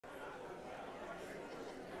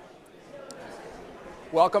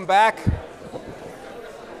Welcome back.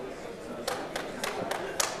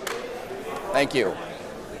 Thank you.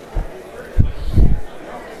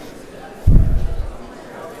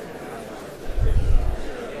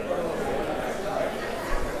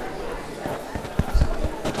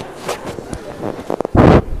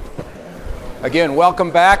 Again,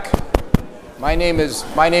 welcome back. My name is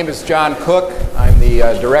John Cook. I'm the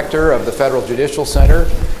director of the Federal Judicial Center,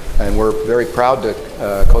 and we're very proud to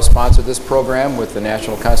co-sponsor this program with the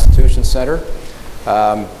National Constitution Center.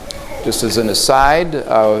 Just as an aside,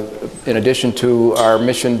 in addition to our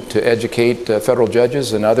mission to educate federal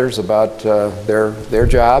judges and others about their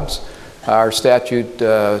jobs, our statute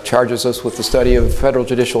charges us with the study of federal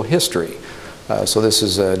judicial history. So this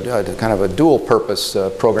is a kind of a dual purpose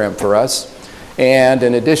program for us. And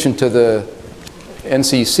in addition to the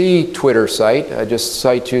NCC Twitter site, I just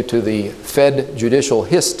cite you to the Fed Judicial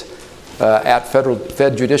Hist at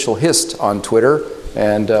Fed Judicial Hist on Twitter,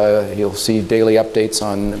 and you'll see daily updates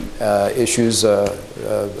on issues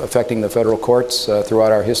affecting the federal courts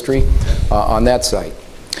throughout our history on that site.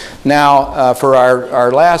 Now, for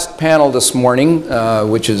our last panel this morning,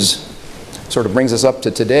 which is sort of brings us up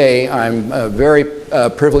to today, I'm very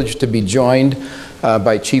privileged to be joined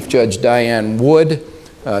by Chief Judge Diane Wood.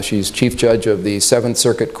 She's Chief Judge of the 7th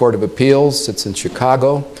Circuit Court of Appeals, sits in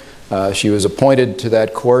Chicago. She was appointed to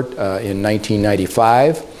that court in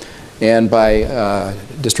 1995, and by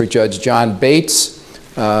District Judge John Bates,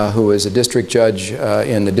 who is a district judge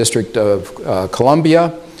in the District of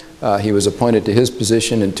Columbia. He was appointed to his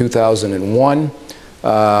position in 2001,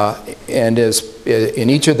 and in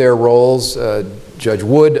each of their roles, Judge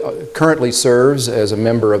Wood currently serves as a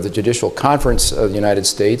member of the Judicial Conference of the United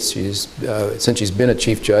States. Since she's been a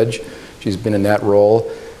chief judge, she's been in that role.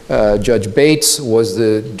 Judge Bates was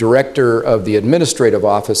the director of the Administrative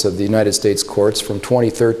Office of the United States Courts from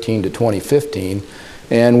 2013 to 2015,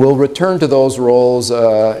 and will return to those roles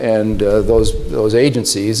and those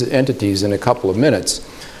entities in a couple of minutes.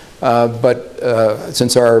 But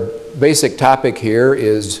since our basic topic here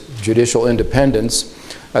is judicial independence,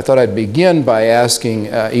 I thought I'd begin by asking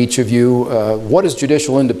each of you, what does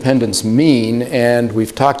judicial independence mean? And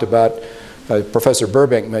we've talked about, Professor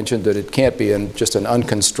Burbank mentioned that it can't be just an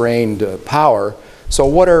unconstrained power. So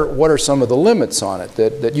what are some of the limits on it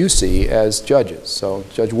that you see as judges? So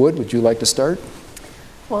Judge Wood, would you like to start?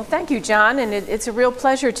 Well, thank you, John, and it's a real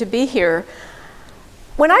pleasure to be here.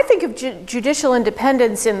 When I think of judicial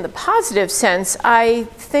independence in the positive sense, I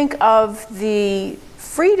think of the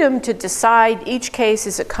freedom to decide each case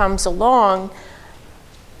as it comes along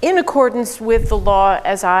in accordance with the law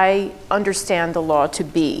as I understand the law to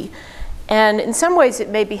be. And in some ways it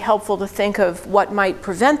may be helpful to think of what might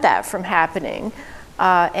prevent that from happening.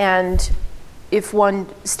 And if one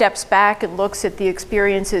steps back and looks at the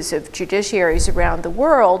experiences of judiciaries around the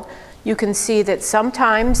world, you can see that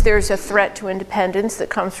sometimes there's a threat to independence that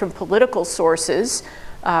comes from political sources.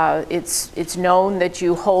 It's known that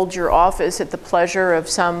you hold your office at the pleasure of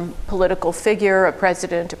some political figure, a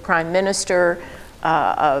president, a prime minister,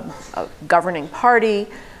 a governing party,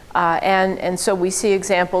 and so we see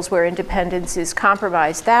examples where independence is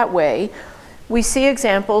compromised that way. We see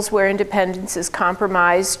examples where independence is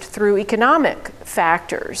compromised through economic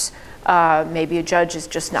factors. Maybe a judge is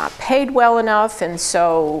just not paid well enough, and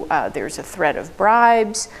so there's a threat of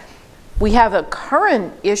bribes. We have a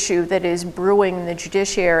current issue that is brewing in the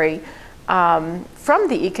judiciary from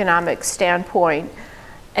the economic standpoint,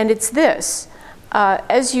 and it's this.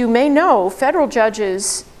 As you may know, federal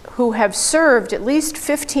judges who have served at least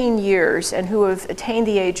 15 years and who have attained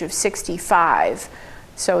the age of 65,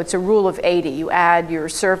 so it's a rule of 80. You add your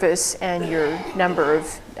service and your number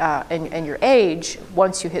of, and your age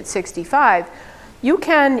once you hit 65, you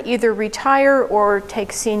can either retire or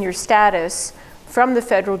take senior status from the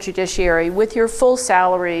federal judiciary with your full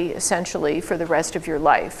salary, essentially, for the rest of your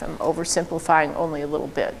life. I'm oversimplifying only a little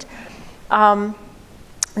bit.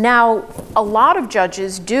 Now, a lot of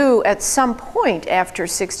judges do, at some point after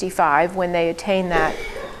 65, when they attain that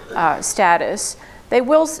status, they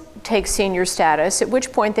will take senior status, at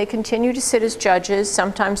which point they continue to sit as judges,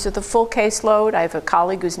 sometimes with a full caseload. I have a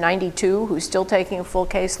colleague who's 92 who's still taking a full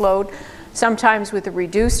caseload, sometimes with a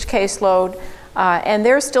reduced caseload. And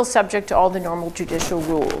they're still subject to all the normal judicial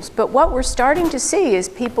rules. But what we're starting to see is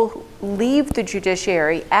people who leave the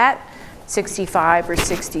judiciary at 65 or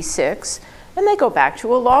 66, and they go back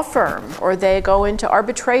to a law firm, or they go into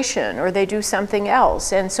arbitration, or they do something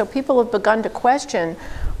else. And so people have begun to question,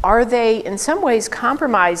 are they in some ways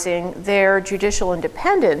compromising their judicial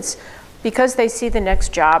independence because they see the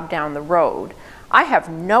next job down the road? I have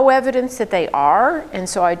no evidence that they are, and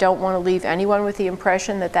so I don't want to leave anyone with the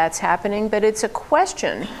impression that that's happening, but it's a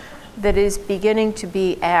question that is beginning to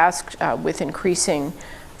be asked with increasing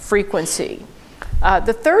frequency.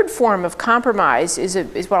 The third form of compromise is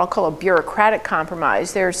what I'll call a bureaucratic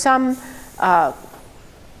compromise. There are some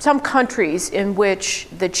countries in which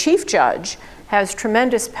the chief judge has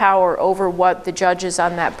tremendous power over what the judges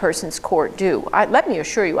on that person's court do. Let me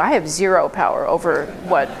assure you, I have zero power over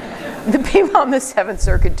what the people on the Seventh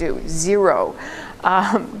Circuit do, zero.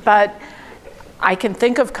 But I can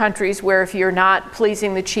think of countries where if you're not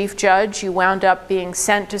pleasing the chief judge, you wound up being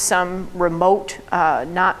sent to some remote,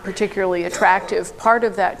 not particularly attractive part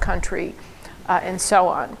of that country, and so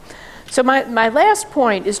on. So my last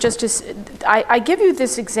point is just I give you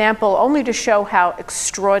this example only to show how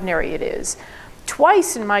extraordinary it is.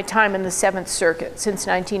 Twice in my time in the Seventh Circuit, since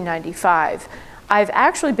 1995, I've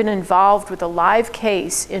actually been involved with a live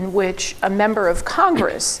case in which a member of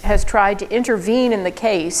Congress has tried to intervene in the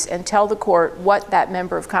case and tell the court what that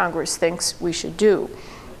member of Congress thinks we should do.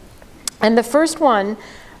 And the first one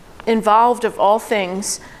involved, of all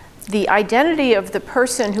things, the identity of the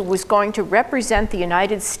person who was going to represent the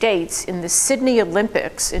United States in the Sydney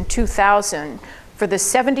Olympics in 2000 for the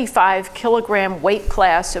 75-kilogram weight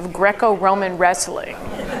class of Greco-Roman wrestling.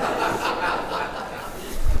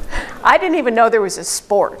 I didn't even know there was a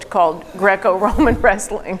sport called Greco-Roman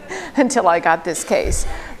wrestling until I got this case.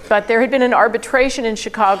 But there had been an arbitration in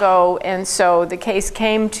Chicago, and so the case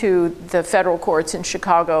came to the federal courts in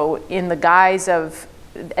Chicago in the guise of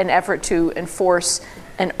an effort to enforce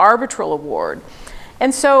an arbitral award.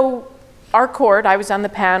 And so our court, I was on the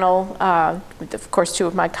panel, with of course 2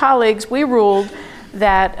 of my colleagues, we ruled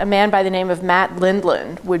that a man by the name of Matt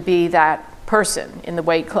Lindland would be that person in the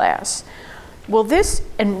weight class. Well, this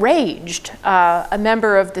enraged a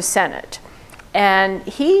member of the Senate, and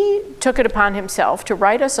he took it upon himself to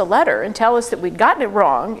write us a letter and tell us that we'd gotten it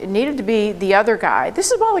wrong. It needed to be the other guy. This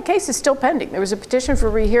is while the case is still pending. There was a petition for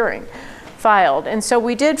rehearing filed, and so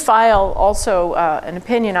we did file also an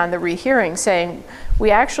opinion on the rehearing saying we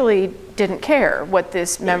actually didn't care what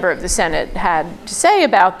this member of the Senate had to say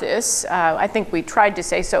about this. I think we tried to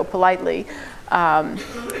say so politely.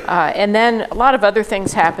 And then a lot of other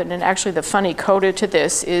things happened, and actually the funny coda to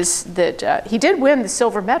this is that he did win the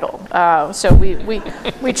silver medal. So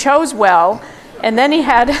we chose well, and then he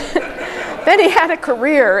had a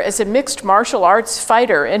career as a mixed martial arts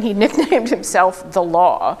fighter, and he nicknamed himself The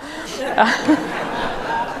Law.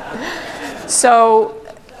 So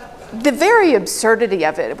the very absurdity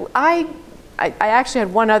of it, I actually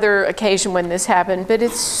had one other occasion when this happened, but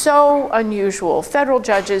it's so unusual. Federal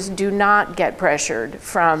judges do not get pressured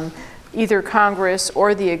from either Congress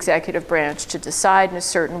or the executive branch to decide in a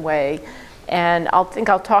certain way. And I think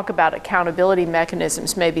I'll talk about accountability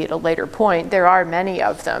mechanisms maybe at a later point. There are many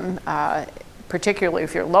of them, particularly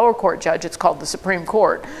if you're a lower court judge, it's called the Supreme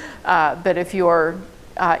Court. But if you're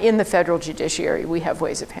in the federal judiciary, we have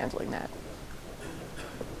ways of handling that.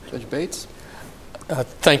 Judge Bates?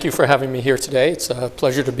 Thank you for having me here today. It's a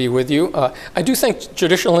pleasure to be with you. I do think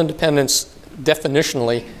judicial independence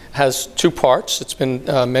definitionally has 2 parts. It's been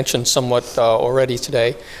mentioned somewhat already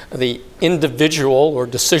today. The individual or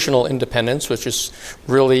decisional independence, which is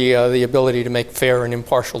really the ability to make fair and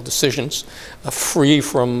impartial decisions, free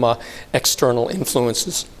from external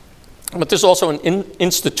influences. But there's also an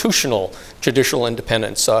institutional judicial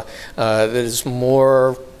independence that is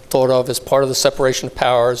more thought of as part of the separation of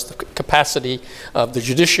powers, the capacity of the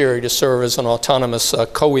judiciary to serve as an autonomous,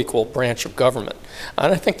 co-equal branch of government.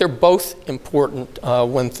 And I think they're both important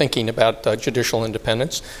when thinking about judicial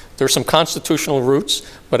independence. There's some constitutional roots,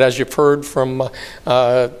 but as you've heard from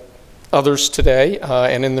others today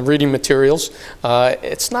and in the reading materials,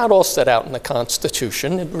 it's not all set out in the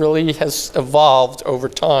Constitution. It really has evolved over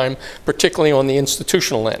time, particularly on the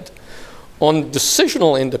institutional end. On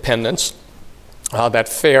decisional independence, that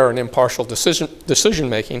fair and impartial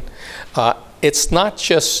decision-making, it's not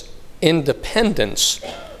just independence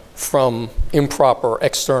from improper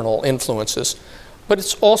external influences, but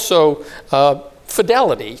it's also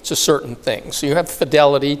fidelity to certain things. You have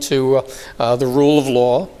fidelity to the rule of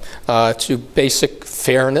law, to basic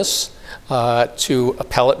fairness, to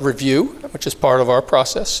appellate review, which is part of our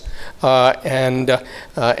process, and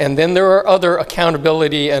then there are other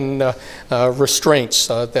accountability and restraints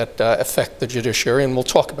that affect the judiciary, and we'll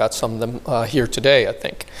talk about some of them here today, I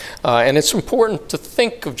think. And it's important to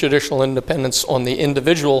think of judicial independence on the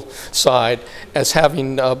individual side as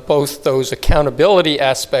having both those accountability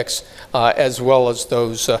aspects as well as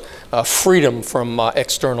those freedom from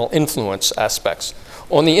external influence aspects.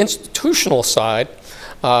 On the institutional side,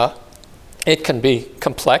 it can be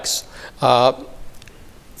complex.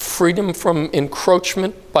 freedom from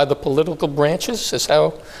encroachment by the political branches is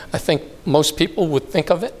how I think most people would think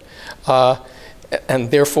of it, and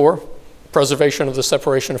therefore preservation of the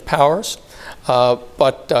separation of powers.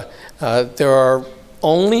 But there are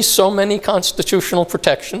only so many constitutional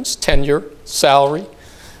protections: tenure, salary,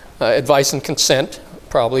 advice and consent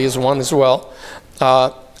probably is one as well.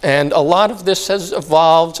 And a lot of this has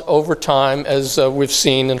evolved over time, as we've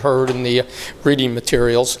seen and heard in the reading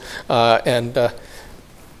materials.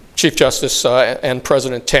 Chief Justice and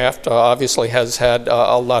President Taft obviously has had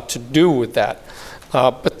a lot to do with that.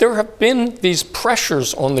 But there have been these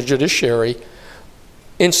pressures on the judiciary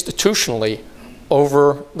institutionally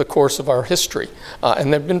over the course of our history.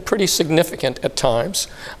 And they've been pretty significant at times.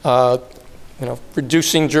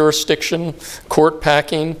 Reducing jurisdiction, court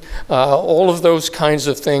packing, all of those kinds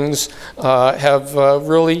of things have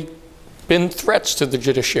really been threats to the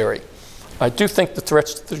judiciary. I do think the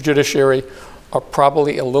threats to the judiciary are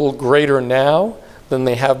probably a little greater now than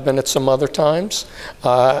they have been at some other times.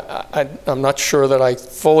 I'm not sure that I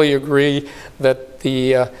fully agree that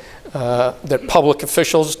that public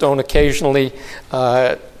officials don't occasionally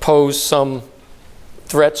pose some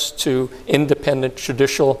threats to independent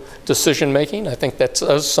judicial decision-making. I think that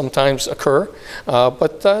does sometimes occur.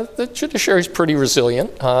 But the judiciary is pretty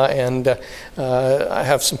resilient, and I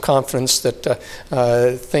have some confidence that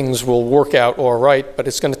things will work out all right, but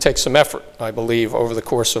it's going to take some effort, I believe, over the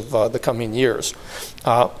course of the coming years.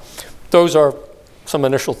 Those are some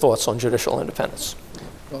initial thoughts on judicial independence.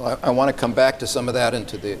 Well, I want to come back to some of that, and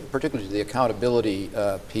particularly to the accountability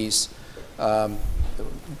piece.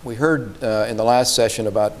 We heard in the last session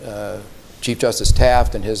about Chief Justice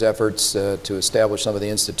Taft and his efforts to establish some of the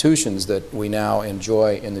institutions that we now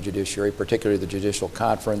enjoy in the judiciary, particularly the Judicial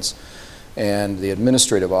Conference and the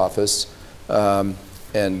Administrative Office.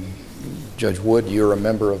 And Judge Wood, you're a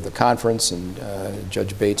member of the conference, and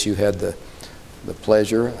Judge Bates, you had the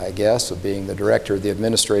pleasure, I guess, of being the director of the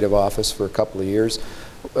Administrative Office for a couple of years.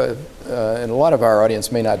 And a lot of our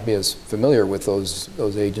audience may not be as familiar with those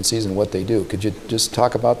agencies and what they do. Could you just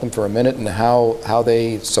talk about them for a minute and how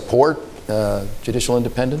they support judicial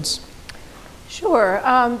independence? Sure.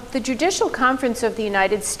 The Judicial Conference of the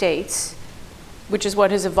United States, which is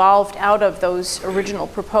what has evolved out of those original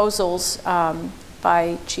proposals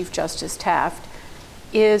by Chief Justice Taft,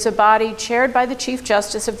 is a body chaired by the Chief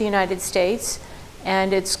Justice of the United States,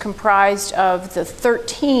 and it's comprised of the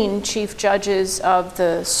 13 chief judges of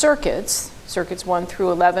the circuits 1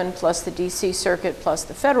 through 11, plus the DC Circuit, plus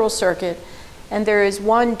the Federal Circuit, and there is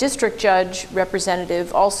one district judge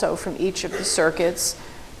representative also from each of the circuits.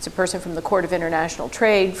 It's a person from the Court of International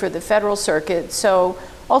Trade for the Federal Circuit. So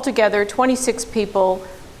altogether, 26 people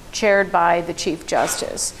chaired by the Chief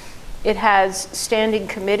Justice. It has standing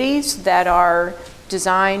committees that are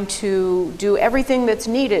designed to do everything that's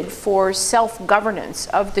needed for self-governance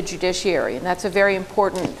of the judiciary, and that's a very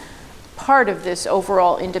important part of this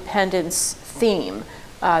overall independence theme.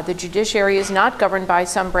 The judiciary is not governed by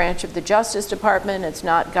some branch of the Justice Department. It's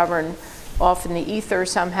not governed off in the ether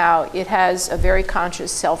somehow. It has a very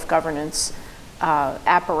conscious self-governance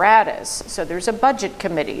apparatus. So there's a budget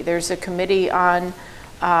committee. There's a committee on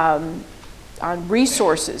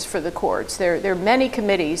resources for the courts. There are many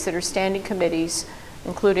committees that are standing committees,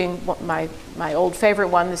 including my old favorite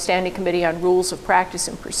one, the Standing Committee on Rules of Practice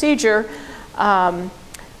and Procedure.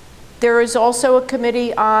 There is also a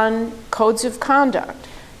committee on codes of conduct.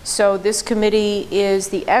 So this committee is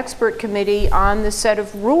the expert committee on the set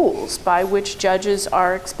of rules by which judges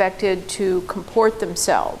are expected to comport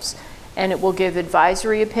themselves. And it will give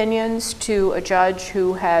advisory opinions to a judge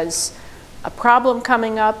who has a problem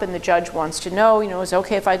coming up, and the judge wants to know, is it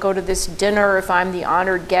okay if I go to this dinner if I'm the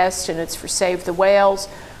honored guest and it's for Save the Whales,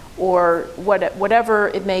 or whatever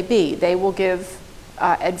it may be. They will give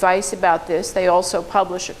advice about this. They also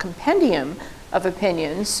publish a compendium of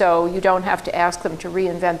opinions, so you don't have to ask them to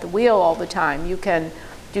reinvent the wheel all the time. You can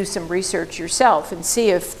do some research yourself and see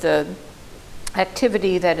if the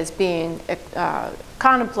activity that is being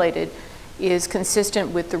contemplated is consistent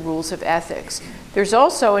with the rules of ethics. There's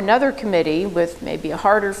also another committee with maybe a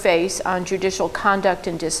harder face on judicial conduct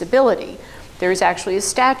and disability. There's actually a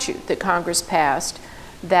statute that Congress passed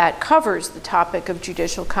that covers the topic of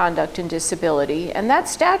judicial conduct and disability, and that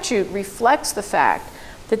statute reflects the fact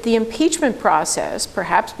that the impeachment process,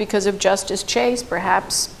 perhaps because of Justice Chase,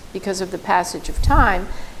 perhaps because of the passage of time,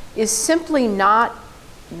 is simply not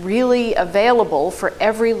really available for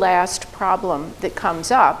every last problem that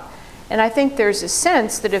comes up. And I think there's a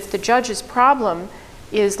sense that if the judge's problem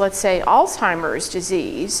is, let's say, Alzheimer's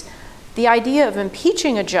disease, the idea of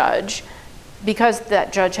impeaching a judge because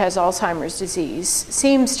that judge has Alzheimer's disease,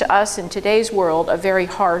 seems to us in today's world a very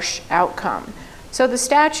harsh outcome. So the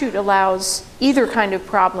statute allows either kind of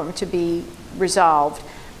problem to be resolved,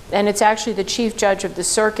 and it's actually the chief judge of the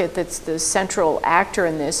circuit that's the central actor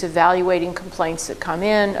in this, evaluating complaints that come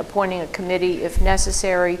in, appointing a committee if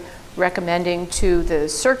necessary, recommending to the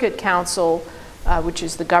circuit council, which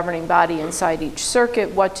is the governing body inside each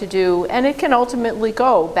circuit, what to do, and it can ultimately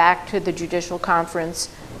go back to the judicial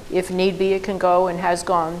conference. If need be, it can go and has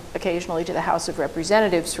gone occasionally to the House of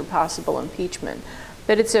Representatives for possible impeachment.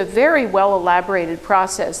 But it's a very well elaborated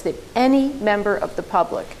process that any member of the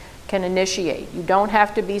public can initiate. You don't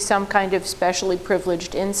have to be some kind of specially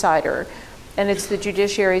privileged insider. And it's the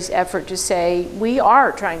judiciary's effort to say, we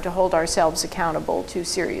are trying to hold ourselves accountable to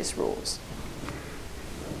serious rules.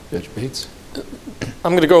 Judge Bates?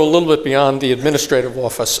 I'm going to go a little bit beyond the administrative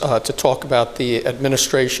office to talk about the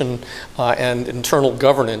administration and internal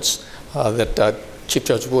governance that Chief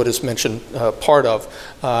Judge Wood has mentioned part of,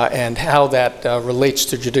 and how that relates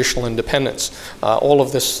to judicial independence. All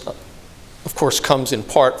of this, of course, comes in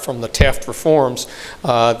part from the Taft reforms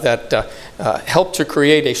that helped to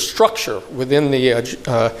create a structure within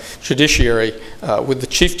the judiciary with the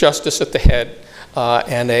Chief Justice at the head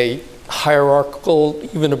and a hierarchical,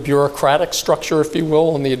 even a bureaucratic structure, if you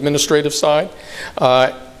will, on the administrative side,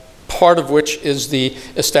 part of which is the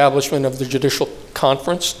establishment of the Judicial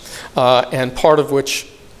Conference, and part of which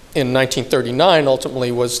in 1939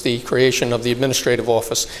 ultimately was the creation of the Administrative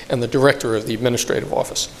Office and the Director of the Administrative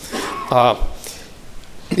Office.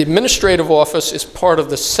 The Administrative Office is part of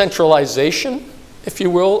the centralization, if you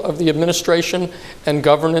will, of the administration and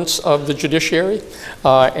governance of the judiciary,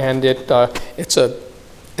 and it's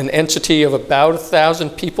an entity of about 1,000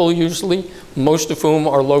 people usually, most of whom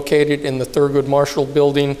are located in the Thurgood Marshall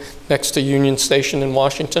building next to Union Station in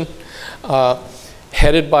Washington,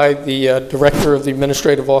 headed by the director of the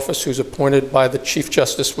administrative office, who's appointed by the Chief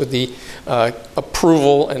Justice with the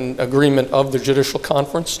approval and agreement of the Judicial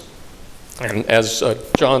Conference. And as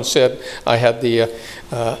John said, I had the,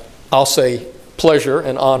 I'll say, pleasure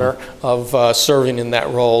and honor of serving in that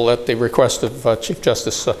role at the request of Chief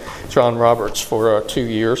Justice John Roberts for 2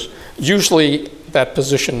 years. Usually that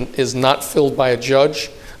position is not filled by a judge,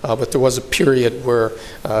 but there was a period where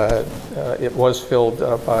it was filled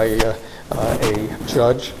by a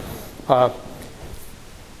judge.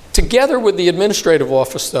 Together with the administrative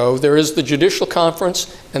office, though, there is the Judicial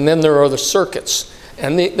Conference, and then there are the circuits.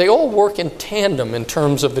 And they all work in tandem in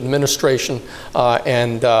terms of administration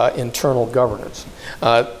and internal governance.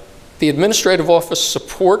 The administrative office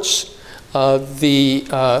supports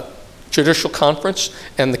the Judicial Conference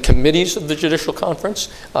and the committees of the Judicial Conference.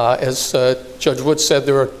 As Judge Wood said,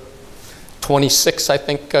 there are 26, I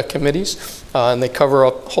think, committees, and they cover a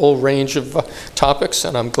whole range of topics,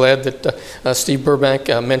 and I'm glad that Steve Burbank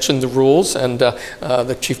mentioned the rules, and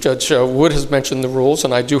the Chief Judge Wood has mentioned the rules,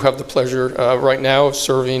 and I do have the pleasure right now of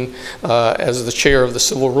serving as the chair of the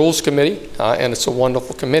Civil Rules Committee, and it's a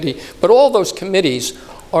wonderful committee. But all those committees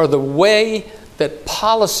are the way that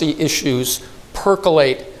policy issues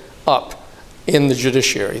percolate up in the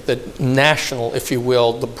judiciary. The national, if you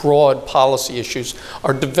will, the broad policy issues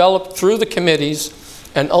are developed through the committees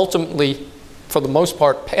and ultimately, for the most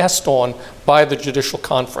part, passed on by the Judicial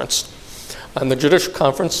Conference. And the Judicial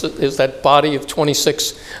Conference is that body of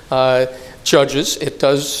 26 judges. It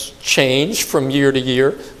does change from year to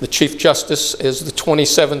year. The Chief Justice is the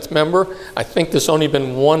 27th member. I think there's only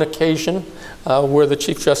been one occasion where the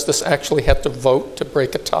Chief Justice actually had to vote to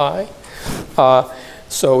break a tie.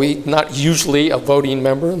 So he's not usually a voting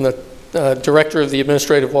member, and the director of the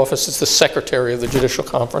administrative office is the secretary of the Judicial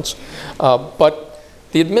Conference. But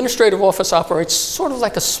the administrative office operates sort of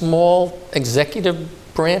like a small executive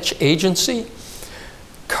branch agency,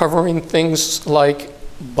 covering things like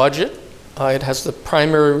budget. It has the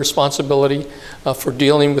primary responsibility for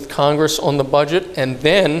dealing with Congress on the budget, and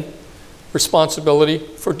then responsibility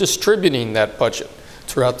for distributing that budget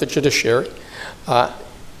throughout the judiciary.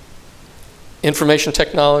 Information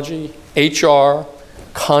technology, HR,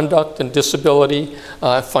 conduct and disability,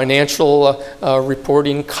 financial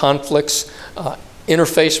reporting, conflicts,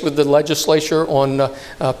 interface with the legislature on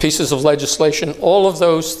pieces of legislation. All of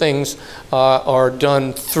those things are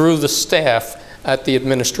done through the staff at the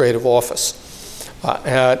administrative office.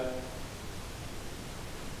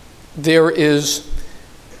 There is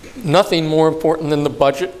nothing more important than the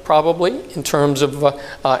budget, probably, in terms of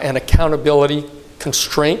an accountability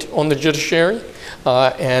constraint on the judiciary,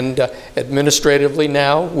 and administratively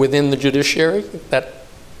now within the judiciary, that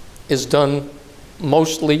is done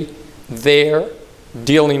mostly there,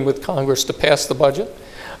 dealing with Congress to pass the budget.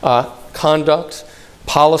 Conduct,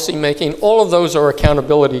 policy making. All of those are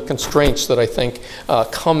accountability constraints that I think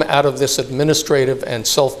come out of this administrative and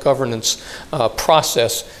self-governance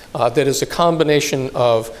process that is a combination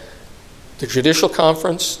of the Judicial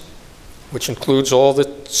Conference, which includes all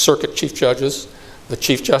the circuit chief judges, the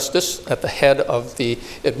Chief Justice at the head of the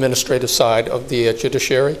administrative side of the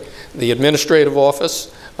judiciary, the administrative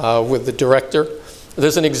office with the director.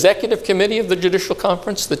 There's an executive committee of the Judicial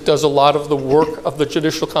Conference that does a lot of the work of the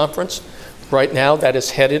Judicial Conference. Right now, that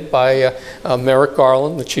is headed by Merrick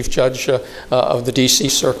Garland, the Chief Judge of the D.C.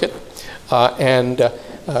 Circuit. That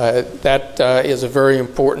is a very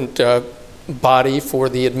important body for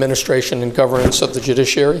the administration and governance of the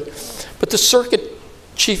judiciary. But the circuit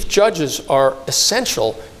chief judges are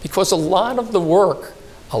essential because a lot of the work,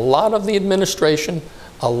 a lot of the administration,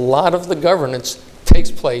 a lot of the governance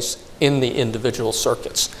takes place in the individual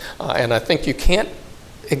circuits. And I think you can't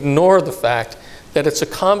ignore the fact that it's a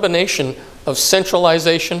combination of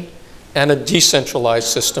centralization and a decentralized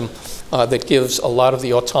system that gives a lot of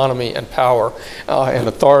the autonomy and power and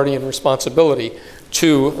authority and responsibility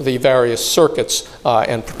to the various circuits,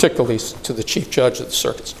 and particularly to the chief judge of the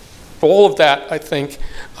circuits. All of that, I think,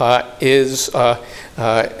 is a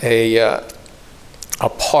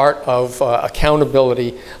part of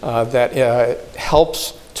accountability that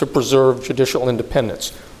helps to preserve judicial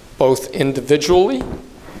independence, both individually.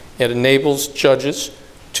 It enables judges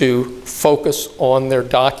to focus on their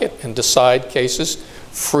docket and decide cases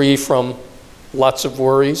free from lots of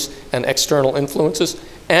worries and external influences,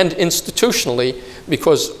 and institutionally,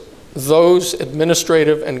 because those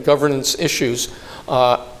administrative and governance issues,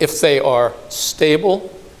 if they are stable,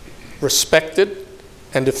 respected,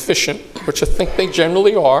 and efficient, which I think they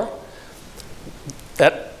generally are,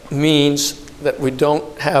 that means that we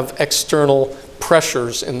don't have external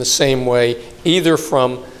pressures in the same way, either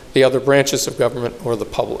from the other branches of government or the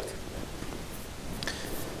public.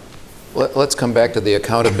 Let's come back to the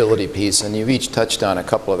accountability piece, and you've each touched on a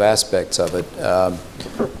couple of aspects of it. I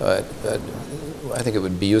think it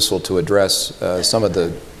would be useful to address some of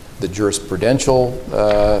the jurisprudential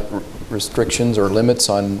restrictions or limits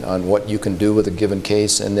on what you can do with a given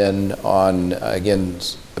case, and then on, again,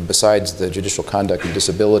 besides the judicial conduct and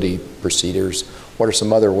disability procedures, what are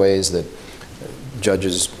some other ways that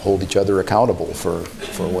judges hold each other accountable for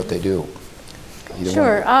what they do?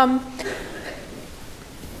 Sure.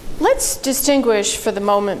 Let's distinguish for the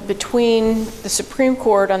moment between the Supreme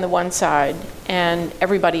Court on the one side and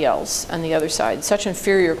everybody else on the other side. Such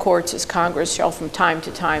inferior courts as Congress shall from time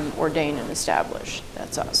to time ordain and establish.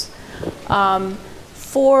 That's us.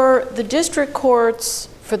 For the district courts,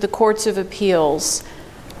 for the courts of appeals,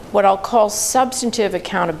 what I'll call substantive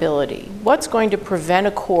accountability. What's going to prevent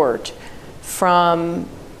a court from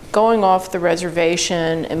going off the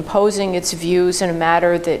reservation, imposing its views in a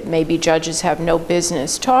matter that maybe judges have no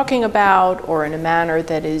business talking about, or in a manner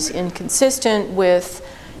that is inconsistent with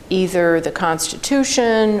either the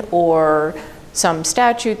Constitution or some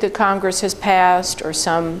statute that Congress has passed or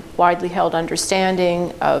some widely held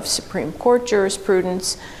understanding of Supreme Court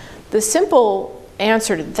jurisprudence? The simple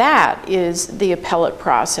answer to that is the appellate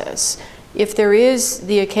process. If there is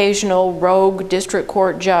the occasional rogue district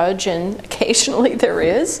court judge, and occasionally there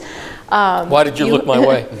is. Why did you look my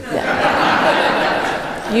way?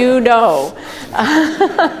 You know.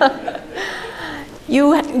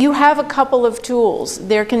 You have a couple of tools.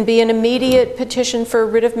 There can be an immediate petition for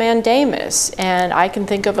writ of mandamus, and I can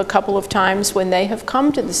think of a couple of times when they have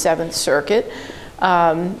come to the Seventh Circuit.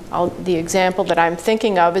 The example that I'm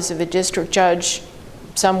thinking of is of a district judge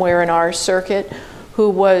somewhere in our circuit who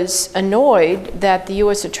was annoyed that the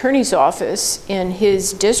U.S. Attorney's Office in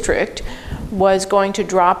his district was going to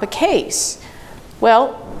drop a case.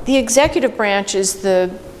 Well, the executive branch is the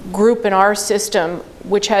group in our system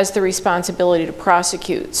which has the responsibility to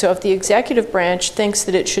prosecute. So if the executive branch thinks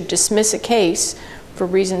that it should dismiss a case for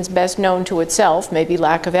reasons best known to itself, maybe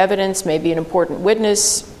lack of evidence, maybe an important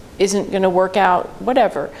witness isn't going to work out,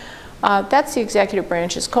 whatever, that's the executive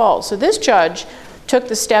branch's call. So this judge took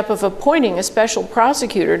the step of appointing a special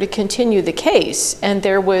prosecutor to continue the case, and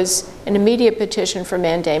there was an immediate petition for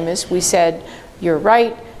mandamus. We said, you're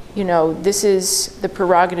right, you know, this is the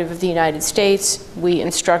prerogative of the United States. We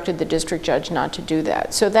instructed the district judge not to do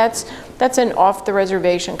that. So that's an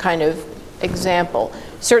off-the-reservation kind of example.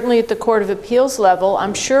 Certainly at the Court of Appeals level,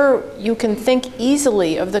 I'm sure you can think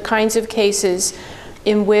easily of the kinds of cases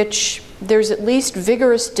in which there's at least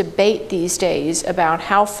vigorous debate these days about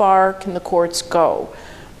how far can the courts go.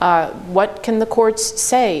 What can the courts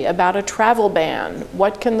say about a travel ban?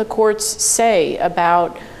 What can the courts say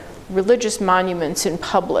about religious monuments in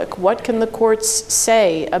public? What can the courts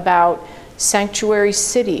say about sanctuary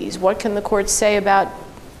cities? What can the courts say about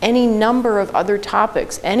any number of other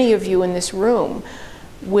topics. Any of you in this room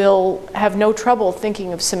will have no trouble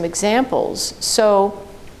thinking of some examples. So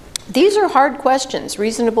these are hard questions.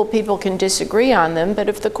 Reasonable people can disagree on them, but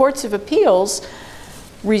if the courts of appeals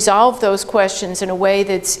resolve those questions in a way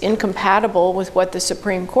that's incompatible with what the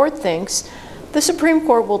Supreme Court thinks, the Supreme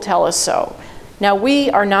Court will tell us so. Now, we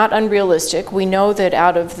are not unrealistic. We know that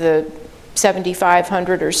out of the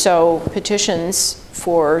 7,500 or so petitions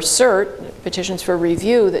for cert, petitions for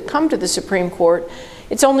review that come to the Supreme Court,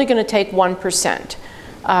 it's only going to take 1%.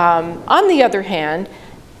 On the other hand,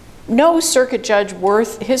 no circuit judge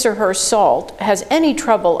worth his or her salt has any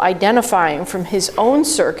trouble identifying from his own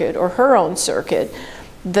circuit or her own circuit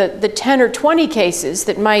the 10 or 20 cases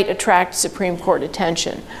that might attract Supreme Court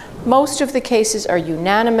attention. Most of the cases are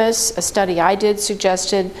unanimous. A study I did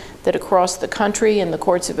suggested that across the country in the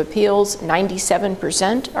courts of appeals,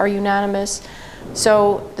 97% are unanimous.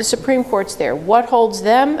 So the Supreme Court's there. What holds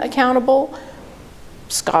them accountable?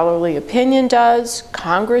 Scholarly opinion does,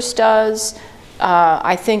 Congress does.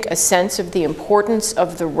 I think a sense of the importance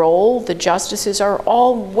of the role. The justices are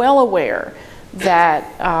all well aware that,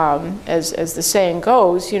 as the saying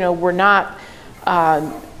goes, you know, we're not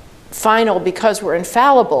final because we're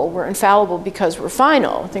infallible because we're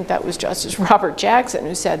final. I think that was Justice Robert Jackson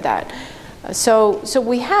who said that. So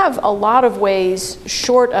we have a lot of ways,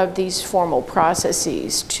 short of these formal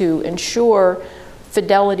processes, to ensure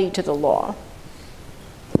fidelity to the law.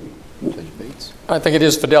 I think it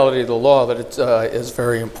is fidelity to the law that it is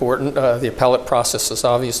very important. The appellate process is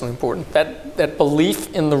obviously important. That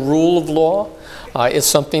belief in the rule of law is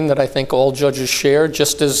something that I think all judges share,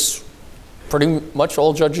 just as pretty much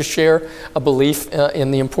all judges share a belief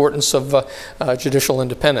in the importance of judicial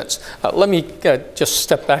independence. Let me just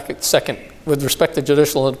step back a second. With respect to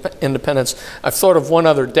judicial independence, I've thought of one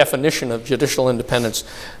other definition of judicial independence.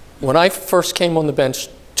 When I first came on the bench,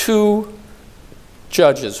 two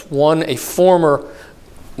judges, one a former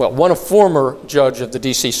judge of the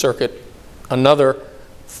D.C. Circuit, another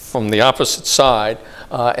from the opposite side,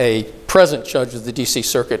 a present judge of the D.C.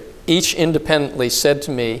 Circuit, each independently said to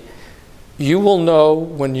me, "You will know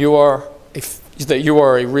when that you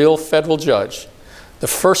are a real federal judge the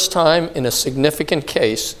first time in a significant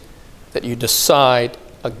case that you decide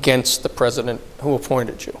against the president who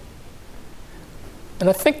appointed you." And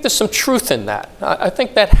I think there's some truth in that. I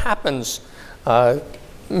think that happens,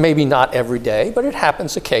 maybe not every day, but it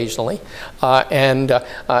happens occasionally.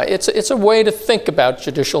 It's a way to think about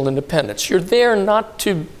judicial independence. You're there not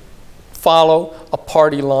to follow a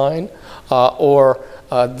party line or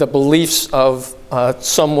the beliefs of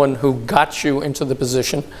someone who got you into the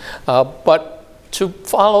position, but to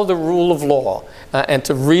follow the rule of law and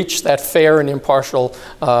to reach that fair and impartial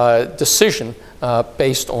decision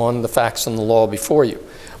based on the facts and the law before you.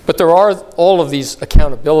 But there are all of these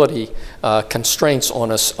accountability constraints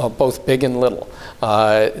on us, both big and little.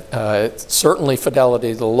 Certainly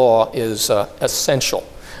fidelity to the law is essential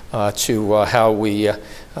to how we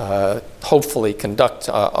hopefully conduct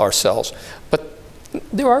ourselves. But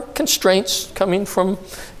there are constraints coming from,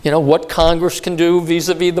 what Congress can do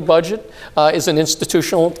vis-a-vis the budget is an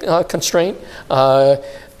institutional constraint. The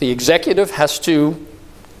executive has to,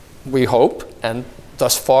 we hope, and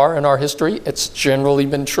thus far in our history, it's generally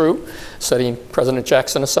been true, setting President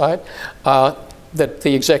Jackson aside, that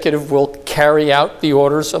the executive will carry out the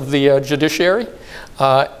orders of the judiciary.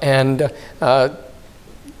 There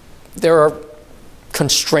are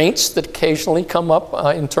constraints that occasionally come up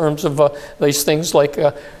in terms of these things like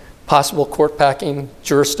possible court packing,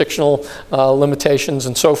 jurisdictional limitations,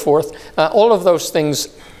 and so forth. All of those things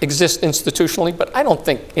exist institutionally, but I don't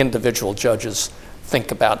think individual judges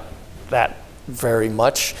think about that very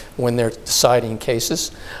much when they're deciding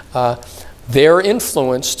cases. They're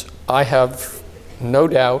influenced, I have no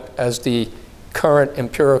doubt, as the current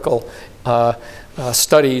empirical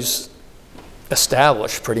studies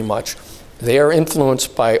establish pretty much, they are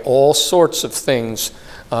influenced by all sorts of things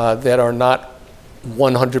that are not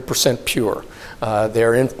 100% pure.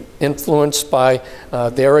 They're influenced by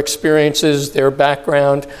their experiences, their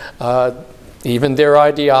background, even their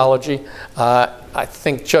ideology. I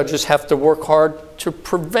think judges have to work hard to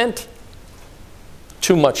prevent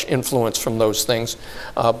too much influence from those things.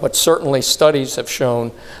 But certainly studies have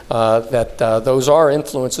shown that those are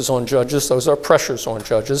influences on judges, those are pressures on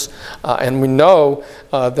judges. And we know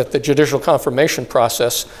that the judicial confirmation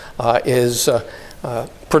process is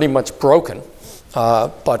pretty much broken.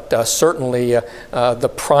 But certainly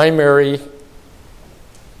the primary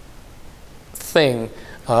thing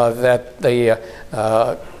that the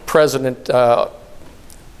president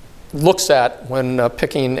looks at when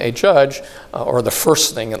picking a judge, or the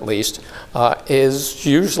first thing at least, is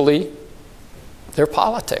usually their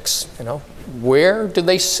politics. You know, where do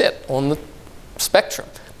they sit on the spectrum?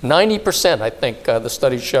 90%, I think the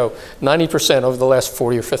studies show, 90% over the last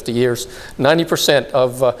 40 or 50 years, 90%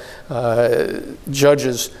 of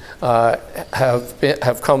judges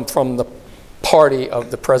have come from the party of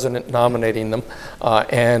the president nominating them,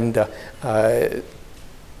 and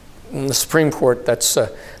in the Supreme Court, that's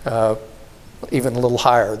even a little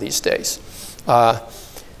higher these days.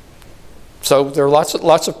 So there are lots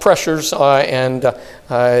of pressures, and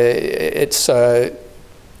it's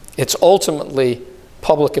ultimately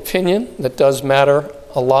public opinion that does matter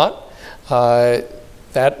a lot.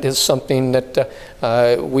 That is something that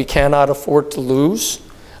we cannot afford to lose.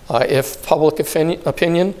 If public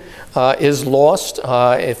opinion is lost,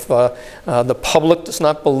 if the public does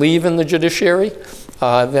not believe in the judiciary,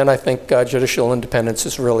 then I think judicial independence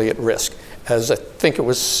is really at risk. As I think it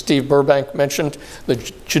was Steve Burbank mentioned, the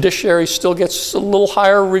judiciary still gets a little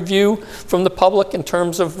higher review from the public in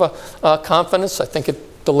terms of confidence. I think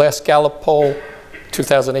at the last Gallup poll,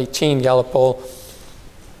 2018 Gallup poll,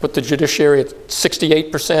 put the judiciary at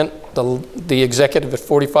 68%, the executive at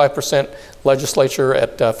 45%, legislature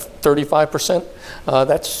at 35%.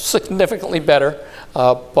 That's significantly better,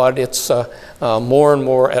 but it's more and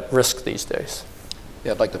more at risk these days.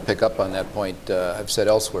 Yeah, I'd like to pick up on that point. I've said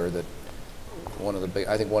elsewhere that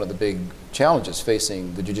I think one of the big challenges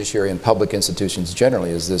facing the judiciary and public institutions generally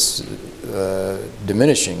is this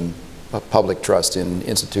diminishing public trust in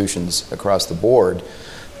institutions across the board.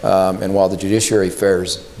 And while the judiciary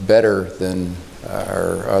fares better than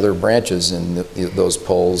our other branches in those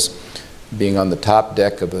polls, being on the top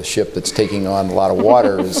deck of a ship that's taking on a lot of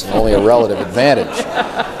water is only a relative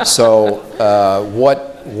advantage. So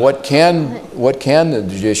what can the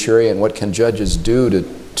judiciary and what can judges do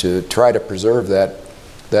to try to preserve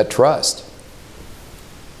that trust?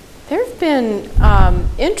 There have been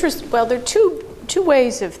well, there are two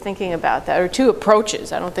ways of thinking about that, or two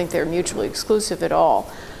approaches. I don't think they're mutually exclusive at all.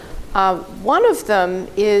 One of them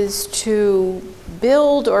is to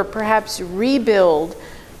build or perhaps rebuild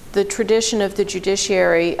the tradition of the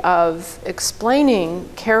judiciary of explaining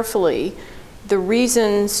carefully the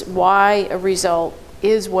reasons why a result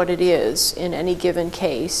is what it is in any given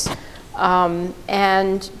case,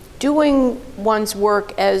 and doing one's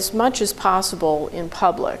work as much as possible in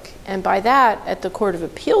public. And by that, at the Court of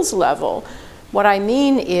Appeals level, what I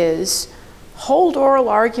mean is hold oral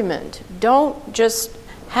argument. Don't just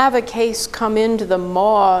have a case come into the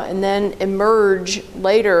maw and then emerge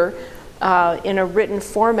later in a written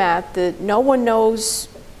format that no one knows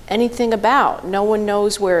anything about. No one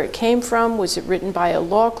knows where it came from. Was it written by a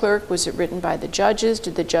law clerk? Was it written by the judges?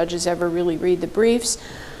 Did the judges ever really read the briefs?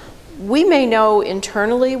 We may know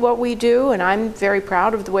internally what we do, and I'm very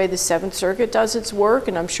proud of the way the Seventh Circuit does its work,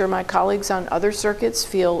 and I'm sure my colleagues on other circuits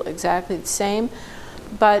feel exactly the same.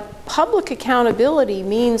 But public accountability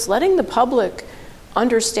means letting the public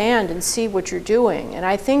understand and see what you're doing. And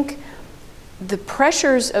I think the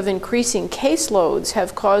pressures of increasing caseloads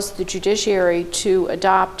have caused the judiciary to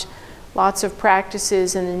adopt lots of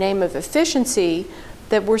practices in the name of efficiency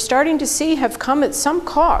that we're starting to see have come at some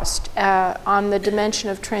cost on the dimension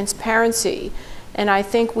of transparency. And I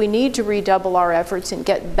think we need to redouble our efforts and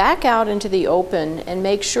get back out into the open and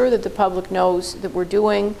make sure that the public knows that we're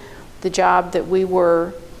doing the job that we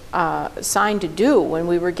were assigned to do when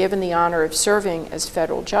we were given the honor of serving as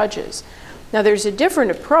federal judges. Now, there's a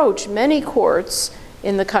different approach. Many courts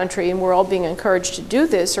in the country, and we're all being encouraged to do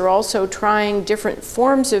this, are also trying different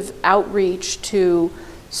forms of outreach to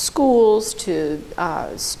schools, to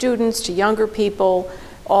students, to younger people,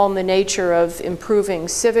 all in the nature of improving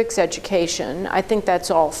civics education. I think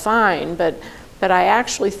that's all fine, but I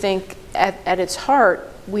actually think at its heart,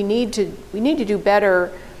 we need to do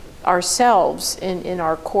better ourselves in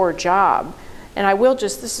our core job. And I will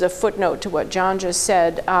just, this is a footnote to what John just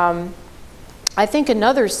said, I think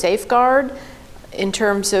another safeguard in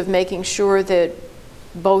terms of making sure that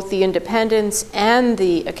both the independence and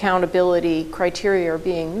the accountability criteria are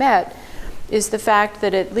being met is the fact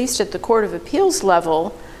that at least at the Court of Appeals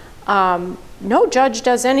level, no judge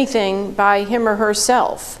does anything by him or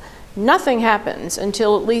herself. Nothing happens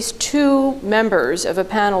until at least 2 members of a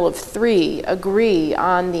panel of 3 agree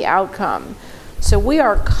on the outcome. So we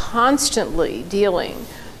are constantly dealing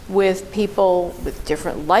with people with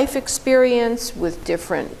different life experience, with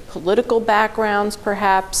different political backgrounds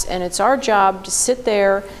perhaps, and it's our job to sit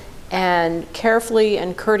there and carefully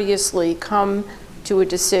and courteously come to a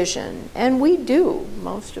decision. And we do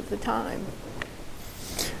most of the time.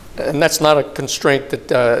 And that's not a constraint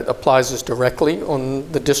that applies as directly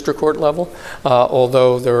on the district court level,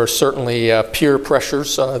 although there are certainly peer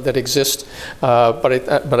pressures that exist. But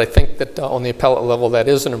I think that on the appellate level, that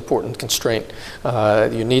is an important constraint.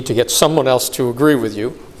 You need to get someone else to agree with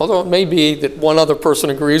you, although it may be that one other person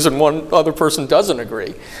agrees and one other person doesn't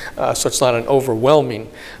agree. So it's not an overwhelming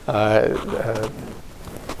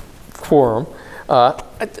quorum.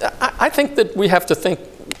 I think that we have to think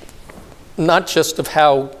not just of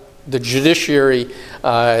how the judiciary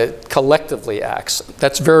collectively acts.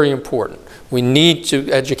 That's very important. We need to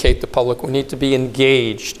educate the public. We need to be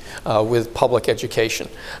engaged with public education.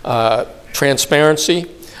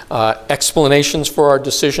 Transparency, explanations for our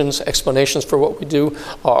decisions, explanations for what we do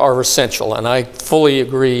are essential. And I fully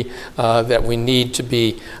agree that we need to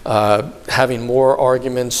be having more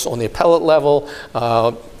arguments on the appellate level,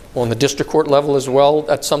 on the district court level as well.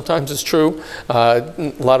 That sometimes is true.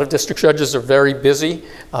 A lot of district judges are very busy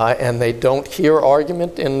and they don't hear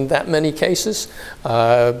argument in that many cases.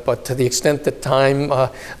 But to the extent that time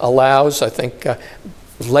allows, I think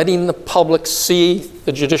letting the public see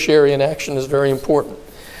the judiciary in action is very important.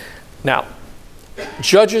 Now,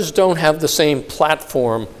 judges don't have the same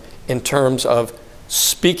platform in terms of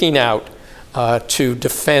speaking out to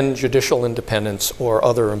defend judicial independence or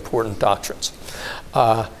other important doctrines.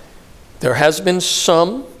 There has been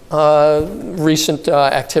some recent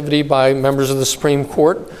activity by members of the Supreme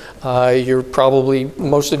Court.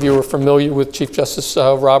 Most of you are familiar with Chief Justice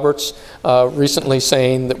Roberts recently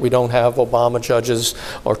saying that we don't have Obama judges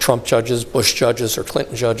or Trump judges, Bush judges or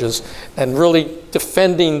Clinton judges, and really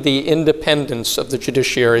defending the independence of the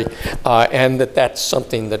judiciary and that's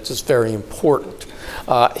something that is very important.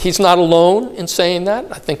 He's not alone in saying that.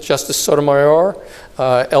 I think Justice Sotomayor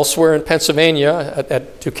elsewhere in Pennsylvania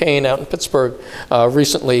at Duquesne out in Pittsburgh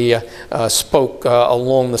recently spoke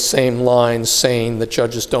along the same lines, saying that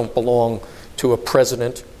judges don't belong to a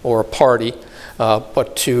president or a party,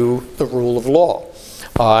 but to the rule of law.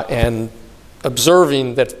 And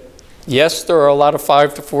observing that, yes, there are a lot of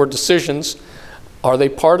 5-4 decisions. Are they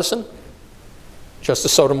partisan?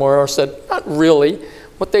 Justice Sotomayor said, not really.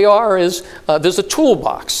 What they are is there's a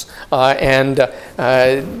toolbox, and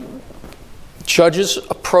judges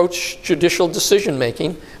approach judicial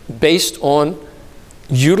decision-making based on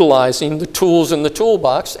utilizing the tools in the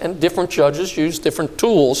toolbox, and different judges use different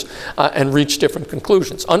tools and reach different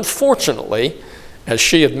conclusions. Unfortunately, as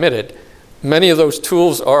she admitted, many of those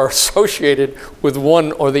tools are associated with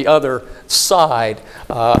one or the other side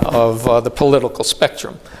of the political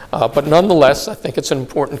spectrum. But nonetheless, I think it's an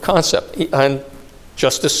important concept. And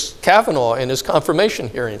Justice Kavanaugh, in his confirmation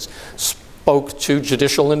hearings, spoke to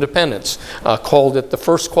judicial independence, called it the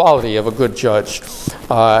first quality of a good judge,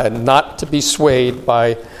 not to be swayed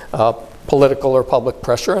by political or public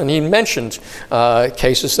pressure. And he mentioned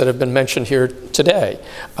cases that have been mentioned here today.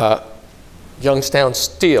 Youngstown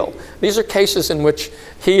Steel. These are cases in which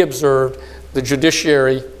he observed the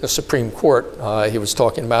judiciary, the Supreme Court he was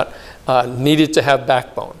talking about, needed to have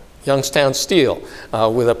backbone. Youngstown Steel,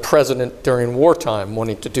 with a president during wartime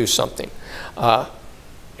wanting to do something.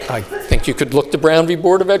 I think you could look to Brown v.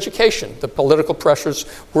 Board of Education. The political pressures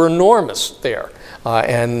were enormous there,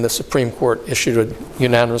 and the Supreme Court issued a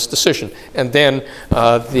unanimous decision. And then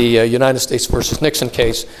the United States versus Nixon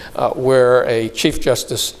case, where a Chief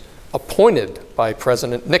Justice appointed by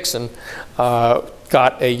President Nixon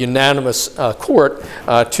got a unanimous court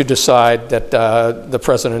to decide that the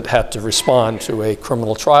president had to respond to a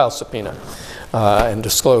criminal trial subpoena and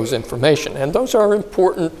disclose information. And those are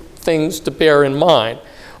important things to bear in mind.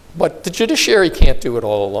 But the judiciary can't do it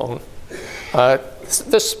all alone.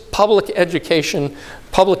 This public education,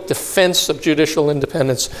 public defense of judicial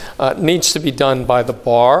independence needs to be done by the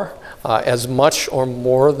bar as much or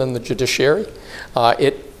more than the judiciary.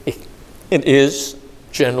 It is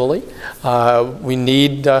generally. We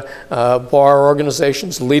need bar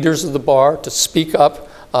organizations, leaders of the bar, to speak up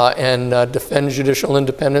and defend judicial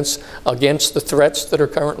independence against the threats that are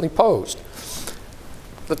currently posed.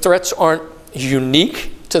 The threats aren't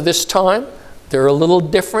unique to this time. They're a little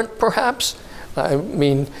different, perhaps. I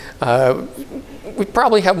mean, we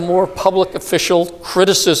probably have more public official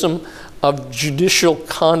criticism of judicial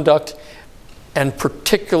conduct and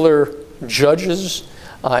particular judges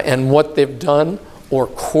and what they've done, or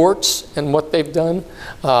courts and what they've done,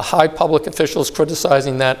 high public officials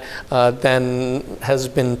criticizing that than has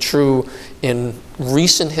been true in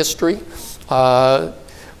recent history.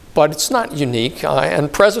 But it's not unique,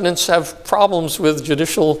 and presidents have problems with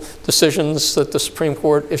judicial decisions that the Supreme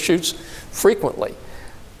Court issues frequently.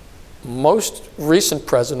 Most recent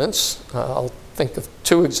presidents, I'll think of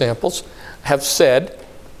 2 examples, have said,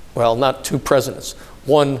 well, not 2 presidents,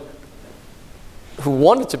 one who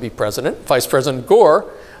wanted to be president, Vice President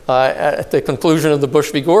Gore, at the conclusion of the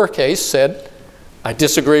Bush v. Gore case, said, I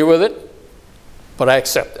disagree with it, but I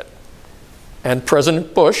accept it. And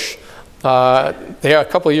President Bush, a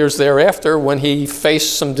couple of years thereafter, when he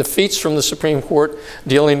faced some defeats from the Supreme Court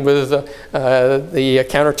dealing with the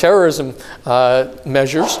counterterrorism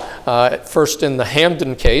measures, first in the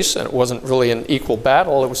Hamden case, and it wasn't really an equal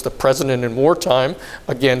battle, it was the president in wartime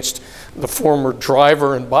against the former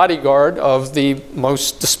driver and bodyguard of the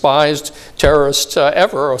most despised terrorist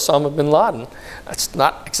ever, Osama bin Laden. That's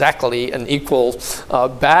not exactly an equal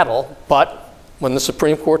battle, but when the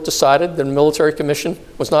Supreme Court decided that a military commission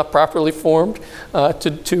was not properly formed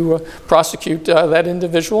to prosecute that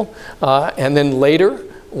individual. And then later,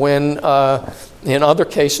 when in other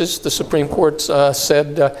cases the Supreme Court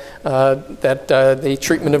said that the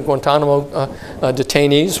treatment of Guantanamo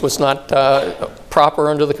detainees was not proper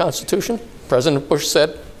under the Constitution, President Bush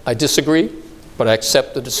said, I disagree, but I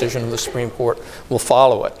accept the decision of the Supreme Court, we'll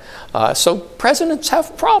follow it. So presidents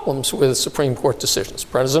have problems with Supreme Court decisions.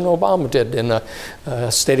 President Obama did in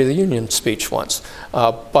a State of the Union speech once.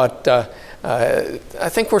 But I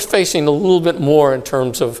think we're facing a little bit more in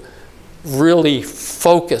terms of really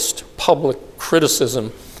focused public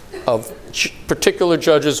criticism of particular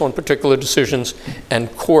judges on particular decisions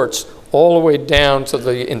and courts all the way down to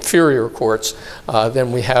the inferior courts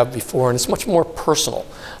than we have before, and it's much more personal.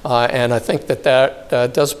 And I think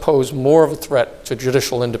that does pose more of a threat to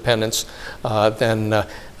judicial independence than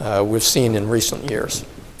we've seen in recent years.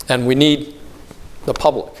 And we need the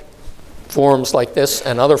public, forums like this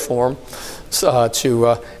and other forums,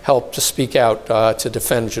 to help to speak out to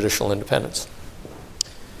defend judicial independence.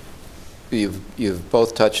 You've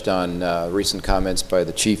both touched on recent comments by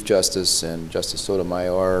the Chief Justice and Justice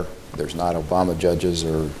Sotomayor. There's not Obama judges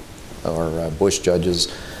or Bush judges.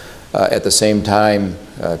 At the same time,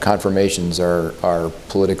 confirmations are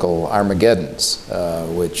political Armageddons,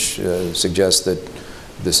 which suggests that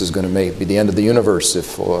this is going to be the end of the universe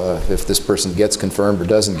if this person gets confirmed or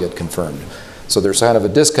doesn't get confirmed. So there's kind of a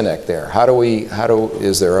disconnect there.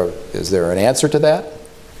 Is there an answer to that?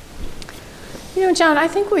 You know, John, I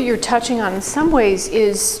think what you're touching on in some ways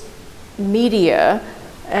is media,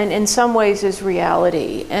 and in some ways is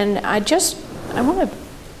reality. And I want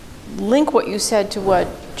to link what you said to what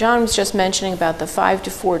John was just mentioning about the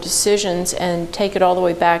 5-4 decisions and take it all the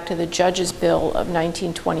way back to the Judges' Bill of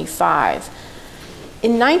 1925.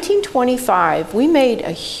 In 1925, we made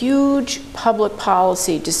a huge public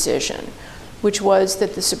policy decision, which was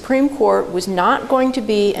that the Supreme Court was not going to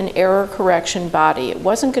be an error correction body. It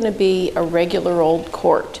wasn't going to be a regular old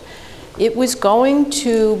court. It was going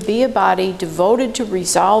to be a body devoted to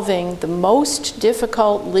resolving the most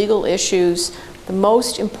difficult legal issues, the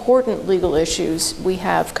most important legal issues we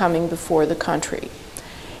have coming before the country.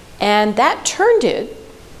 And that turned it,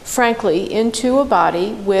 frankly, into a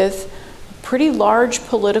body with pretty large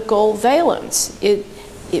political valence.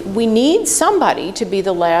 We need somebody to be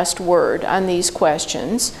the last word on these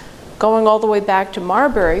questions. Going all the way back to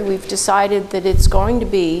Marbury, we've decided that it's going to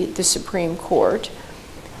be the Supreme Court.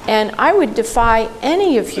 And I would defy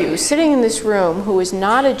any of you sitting in this room who is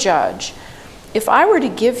not a judge, if I were to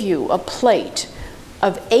give you a plate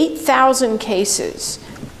of 8,000 cases,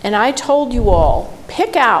 and I told you all,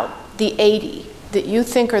 pick out the 80 that you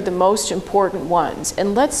think are the most important ones,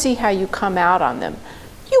 and let's see how you come out on them,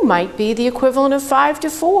 you might be the equivalent of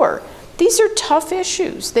 5-4. These are tough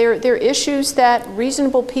issues. They're issues that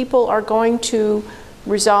reasonable people are going to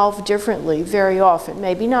resolve differently very often,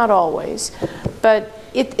 maybe not always. But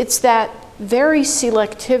it's that very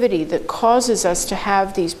selectivity that causes us to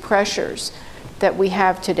have these pressures that we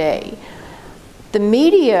have today. The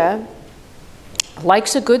media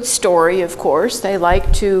likes a good story, of course. They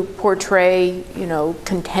like to portray,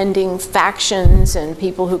 contending factions and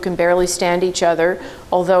people who can barely stand each other.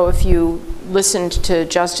 Although if you listened to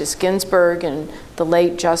Justice Ginsburg and the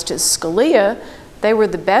late Justice Scalia, they were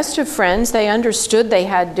the best of friends. They understood they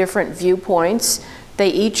had different viewpoints. They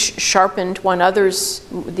each sharpened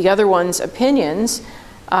the other one's opinions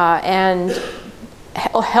and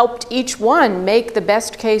helped each one make the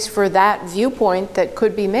best case for that viewpoint that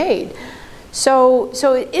could be made. So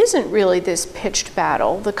it isn't really this pitched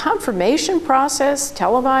battle. The confirmation process,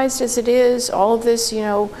 televised as it is, all of this,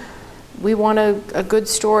 we want a good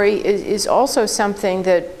story is also something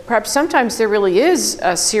that perhaps sometimes there really is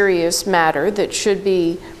a serious matter that should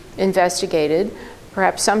be investigated.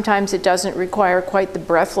 Perhaps sometimes it doesn't require quite the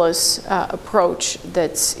breathless approach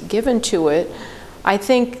that's given to it. I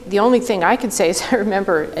think the only thing I can say is I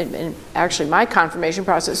remember, and actually my confirmation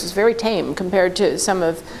process was very tame compared to some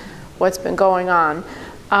of what's been going on.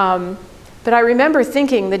 But I remember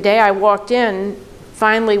thinking the day I walked in,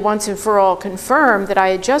 finally once and for all confirmed that I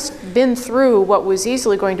had just been through what was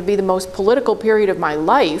easily going to be the most political period of my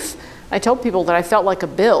life. I told people that I felt like a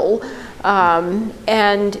bill.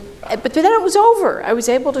 But then it was over. I was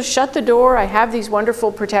able to shut the door. I have these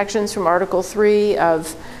wonderful protections from Article 3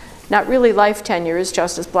 of not really life tenure, as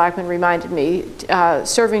Justice Blackmun reminded me,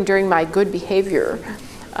 serving during my good behavior.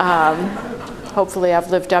 Hopefully I've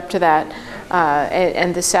lived up to that,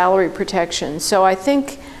 and the salary protection. So I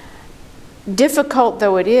think, difficult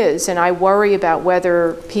though it is, and I worry about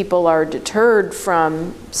whether people are deterred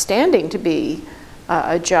from standing to be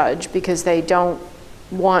a judge because they don't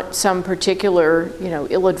want some particular,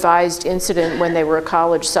 ill-advised incident when they were a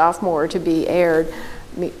college sophomore to be aired.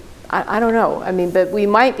 I mean, I don't know. I mean, but we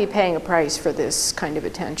might be paying a price for this kind of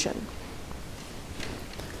attention.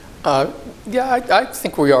 Yeah, I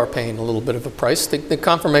think we are paying a little bit of a price. The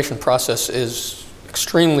confirmation process is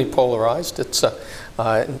extremely polarized. It's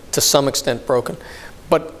to some extent broken,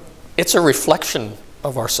 but it's a reflection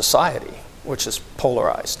of our society, which is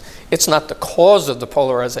polarized. It's not the cause of the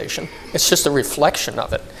polarization, it's just a reflection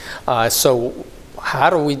of it. So how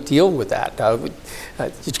do we deal with that?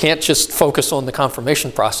 You can't just focus on the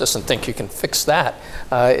confirmation process and think you can fix that.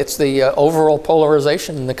 It's the overall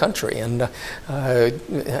polarization in the country, and I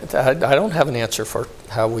don't have an answer for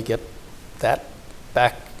how we get that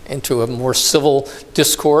back into a more civil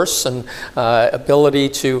discourse and ability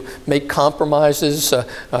to make compromises,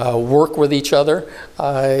 work with each other.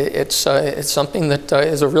 It's something that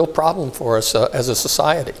is a real problem for us as a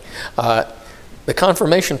society. The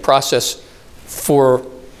confirmation process for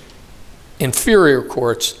inferior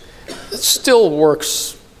courts still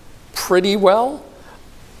works pretty well,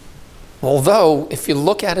 although if you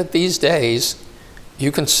look at it these days, you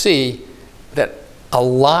can see that a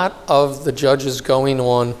lot of the judges going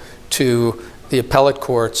on to the appellate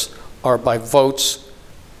courts are by votes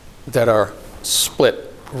that are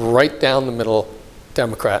split right down the middle,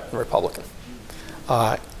 Democrat and Republican.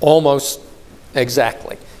 Almost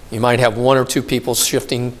exactly. You might have one or two people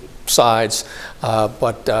shifting sides,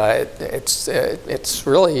 but it's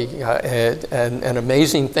really an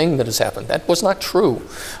amazing thing that has happened. That was not true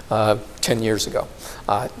 10 years ago.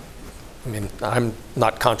 I mean, I'm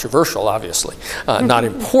not controversial, obviously. Not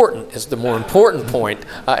important is the more important point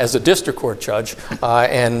as a district court judge.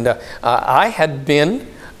 And I had been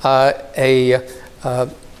a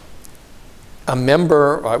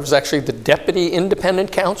member, I was actually the deputy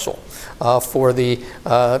independent counsel for the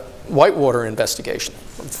Whitewater investigation.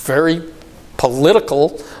 Very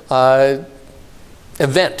political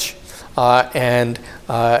event. And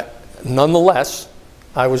nonetheless,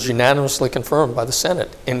 I was unanimously confirmed by the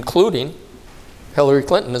Senate, including Hillary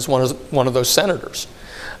Clinton as one of those senators.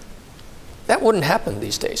 That wouldn't happen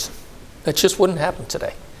these days. It just wouldn't happen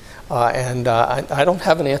today. And I don't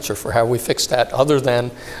have an answer for how we fix that other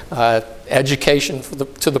than education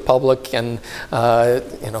to the public and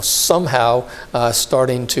somehow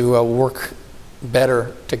starting to work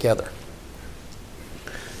better together.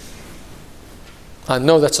 I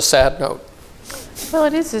know that's a sad note. Well,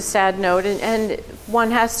 it is a sad note, and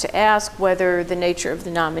one has to ask whether the nature of the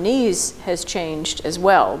nominees has changed as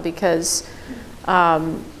well, because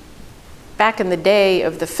back in the day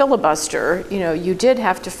of the filibuster, you did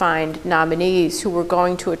have to find nominees who were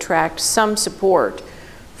going to attract some support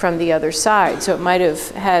from the other side. So it might have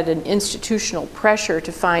had an institutional pressure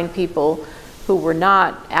to find people who were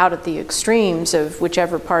not out at the extremes of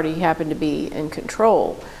whichever party happened to be in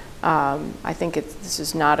control. I think this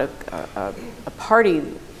is not a party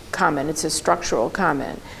comment, it's a structural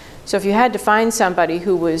comment. So if you had to find somebody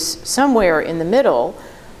who was somewhere in the middle,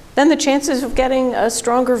 then the chances of getting a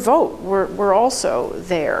stronger vote were also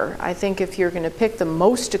there. I think if you're going to pick the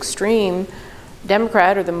most extreme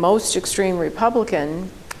Democrat or the most extreme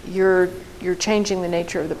Republican, you're changing the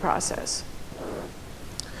nature of the process.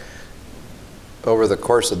 Over the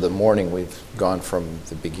course of the morning, we've gone from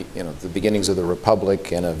the beginnings of the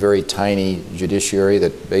Republic and a very tiny judiciary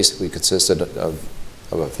that basically consisted of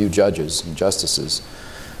a few judges and justices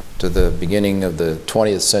to the beginning of the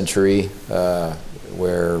 20th century,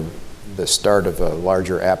 where the start of a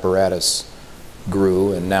larger apparatus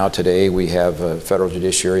grew, and now today we have a federal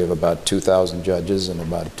judiciary of about 2,000 judges and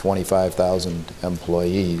about 25,000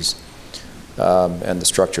 employees, and the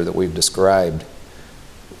structure that we've described.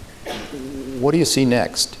 What do you see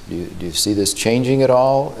next? Do you see this changing at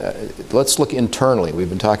all? Let's look internally. We've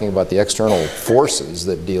been talking about the external forces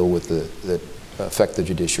that deal with that affect the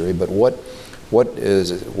judiciary, but what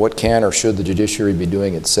can or should the judiciary be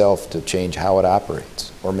doing itself to change how it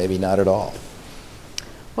operates, or maybe not at all?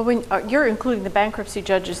 Well, when, you're including the bankruptcy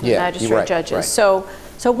judges and the Yeah, magistrate you're right, judges. right.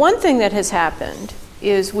 So one thing that has happened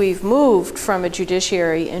is we've moved from a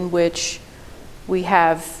judiciary in which we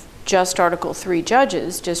have just Article III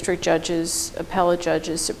judges, district judges, appellate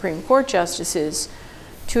judges, Supreme Court justices,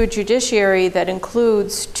 to a judiciary that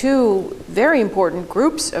includes two very important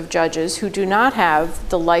groups of judges who do not have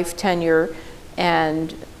the life tenure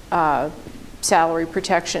and salary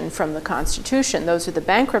protection from the Constitution. Those are the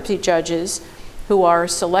bankruptcy judges who are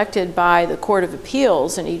selected by the Court of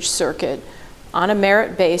Appeals in each circuit on a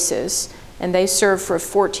merit basis, and they serve for a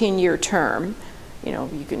 14-year term. You know,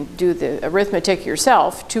 you can do the arithmetic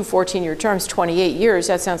yourself. 2 14-year terms, 28 years,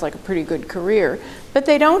 that sounds like a pretty good career. But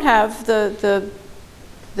they don't have the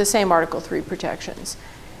same Article III protections.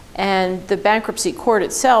 And the bankruptcy court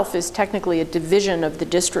itself is technically a division of the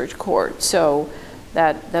district court, so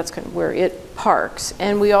that's kind of where it parks.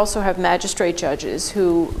 And we also have magistrate judges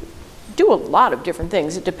who do a lot of different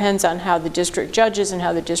things. It depends on how the district judges and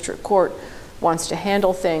how the district court wants to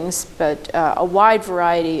handle things, but a wide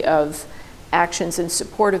variety of actions in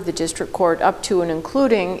support of the district court, up to and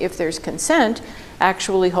including, if there's consent,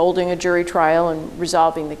 actually holding a jury trial and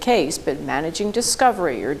resolving the case, but managing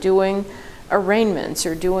discovery or doing arraignments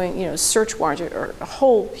or doing, you know, search warrants, or a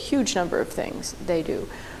whole huge number of things they do.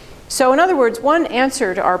 So in other words, one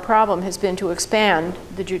answer to our problem has been to expand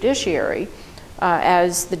the judiciary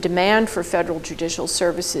as the demand for federal judicial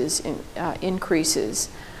services increases.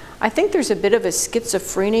 I think there's a bit of a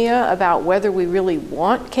schizophrenia about whether we really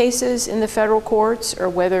want cases in the federal courts or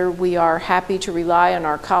whether we are happy to rely on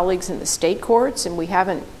our colleagues in the state courts, and we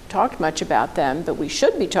haven't talked much about them, but we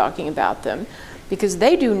should be talking about them because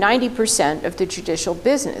they do 90% of the judicial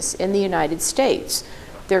business in the United States.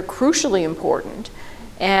 They're crucially important,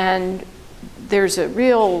 and there's a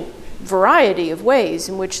real variety of ways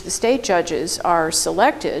in which the state judges are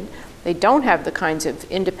selected. They don't have the kinds of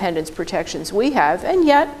independence protections we have, and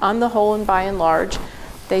yet, on the whole and by and large,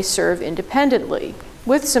 they serve independently,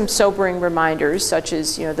 with some sobering reminders, such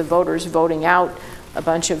as, you know, the voters voting out a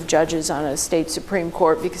bunch of judges on a state Supreme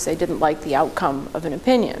Court because they didn't like the outcome of an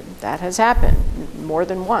opinion. That has happened more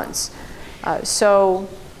than once. So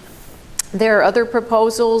there are other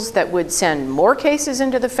proposals that would send more cases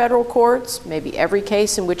into the federal courts, maybe every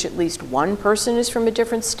case in which at least one person is from a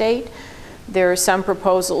different state. There are some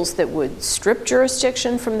proposals that would strip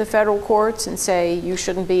jurisdiction from the federal courts and say you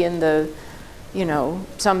shouldn't be in the, you know,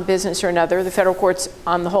 some business or another. The federal courts,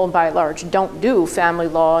 on the whole and by and large, don't do family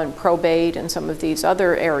law and probate and some of these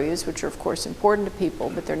other areas, which are of course important to people,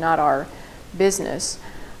 but they're not our business.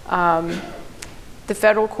 The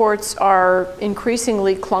federal courts are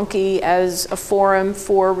increasingly clunky as a forum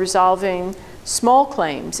for resolving small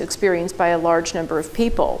claims experienced by a large number of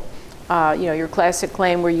people. You know, your classic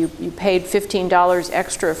claim where you paid $15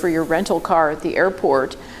 extra for your rental car at the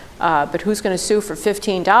airport, but who's going to sue for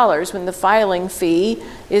 $15 when the filing fee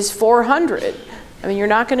is $400? I mean, you're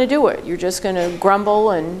not going to do it. You're just going to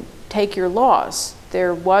grumble and take your loss.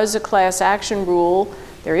 There was a class action rule.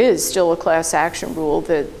 There is still a class action rule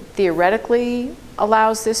that theoretically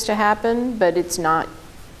allows this to happen, but it's not.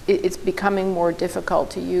 It's becoming more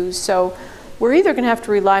difficult to use. So we're either going to have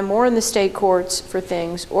to rely more on the state courts for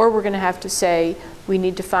things, or we're going to have to say we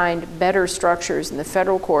need to find better structures in the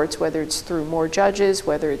federal courts, whether it's through more judges,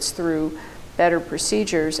 whether it's through better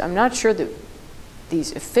procedures. I'm not sure that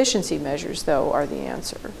these efficiency measures, though, are the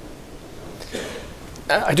answer.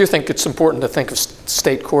 I do think it's important to think of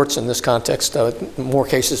state courts in this context. More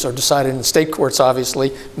cases are decided in state courts,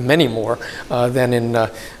 obviously, many more than in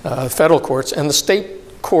federal courts. And the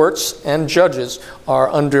state courts and judges are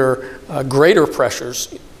under greater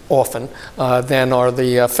pressures often than are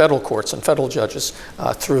the federal courts and federal judges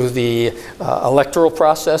through the electoral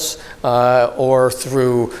process or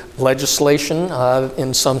through legislation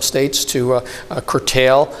in some states to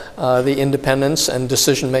curtail the independence and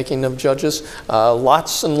decision-making of judges.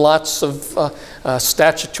 Lots and lots of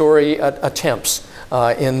statutory attempts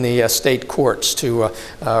in the state courts to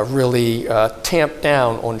really tamp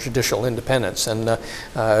down on judicial independence. And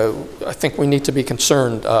I think we need to be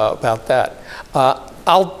concerned about that.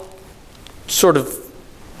 I'll sort of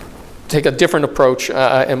take a different approach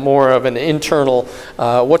and more of an internal,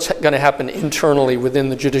 what's going to happen internally within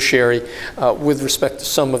the judiciary with respect to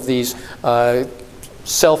some of these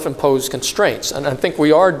self-imposed constraints. And I think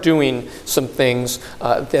we are doing some things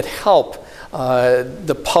that help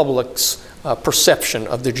the public's perception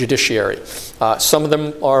of the judiciary. Some of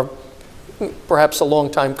them are perhaps a long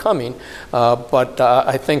time coming, but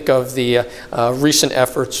I think of the recent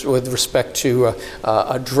efforts with respect to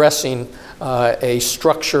addressing a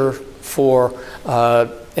structure for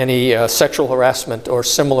any sexual harassment or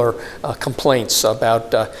similar complaints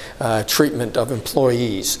about treatment of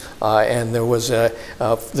employees. And there was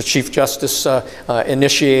the Chief Justice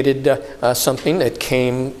initiated something that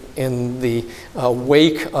came in the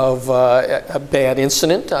wake of a bad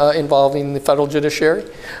incident involving the federal judiciary,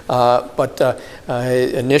 but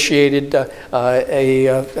initiated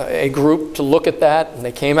a group to look at that, and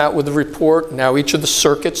they came out with a report. Now each of the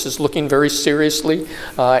circuits is looking very seriously,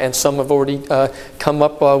 and some have already come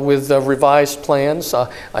up with revised plans.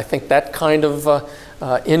 I think that kind of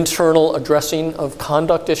internal addressing of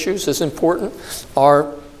conduct issues is important.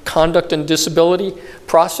 Our conduct and disability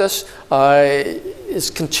process is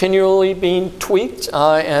continually being tweaked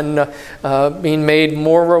and being made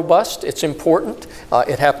more robust. It's important.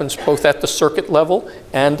 It happens both at the circuit level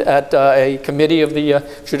and at a committee of the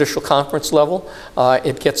Judicial Conference level.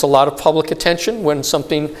 It gets a lot of public attention when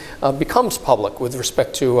something becomes public with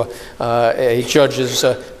respect to a judge's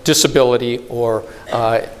disability or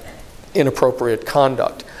inappropriate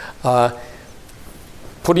conduct.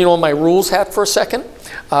 Putting on my rules hat for a second,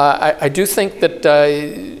 I do think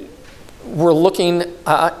that we're looking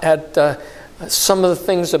at some of the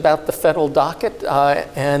things about the federal docket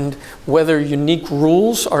and whether unique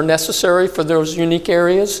rules are necessary for those unique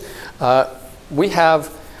areas. We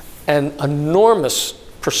have an enormous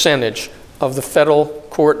percentage of the federal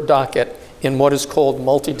court docket in what is called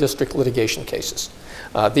multi-district litigation cases.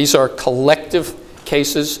 These are collective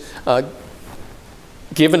cases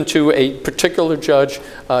given to a particular judge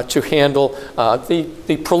to handle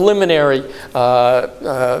the preliminary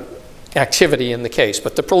activity in the case.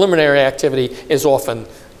 But the preliminary activity is often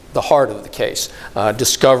the heart of the case.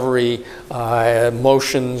 Discovery,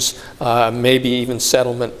 motions, maybe even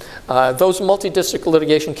settlement. Those multi-district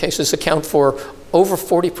litigation cases account for over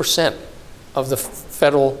 40% of the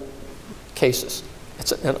federal cases.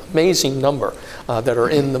 It's an amazing number that are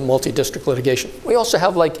in the multi-district litigation. We also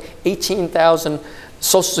have like 18,000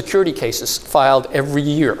 Social Security cases filed every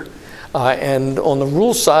year. And on the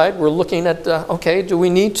rules side, we're looking at, okay, do we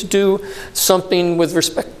need to do something with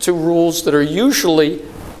respect to rules that are usually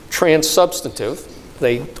trans-substantive?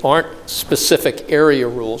 They aren't specific area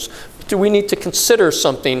rules. Do we need to consider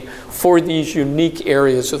something for these unique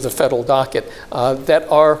areas of the federal docket that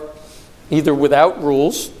are either without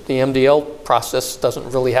rules, the MDL process doesn't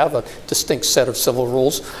really have a distinct set of civil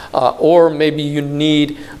rules, or maybe you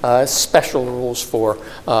need special rules for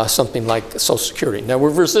something like Social Security. Now,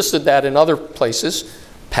 we've resisted that in other places,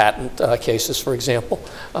 patent cases, for example,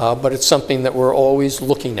 but it's something that we're always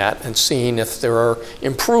looking at and seeing if there are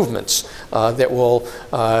improvements that will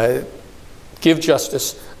give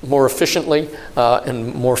justice more efficiently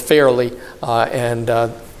and more fairly, and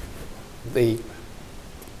the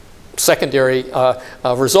secondary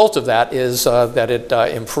result of that is that it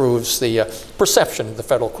improves the perception of the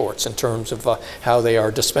federal courts in terms of how they are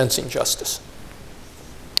dispensing justice.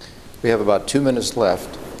 We have about 2 minutes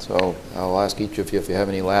left, so I'll ask each of you if you have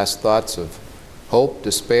any last thoughts of hope,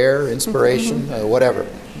 despair, inspiration, whatever.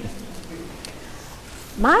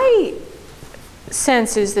 My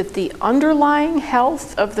sense is that the underlying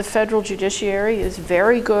health of the federal judiciary is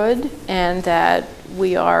very good, and that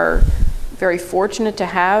we are very fortunate to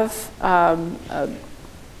have a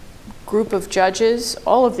group of judges,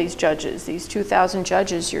 all of these judges, these 2,000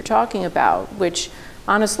 judges you're talking about, which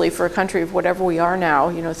honestly for a country of whatever we are now,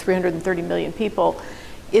 330 million people,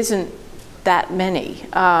 isn't that many.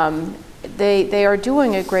 They are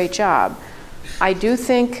doing a great job. I do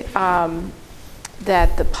think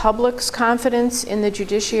that the public's confidence in the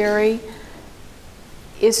judiciary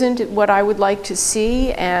isn't what I would like to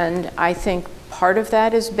see, and I think part of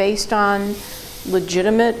that is based on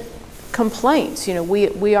legitimate complaints.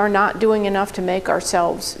 We are not doing enough to make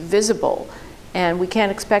ourselves visible, and we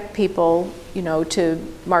can't expect people, to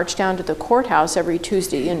march down to the courthouse every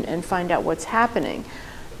Tuesday and find out what's happening.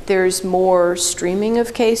 There's more streaming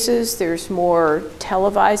of cases. There's more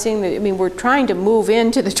televising. I mean, we're trying to move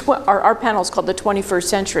into our panel is called the 21st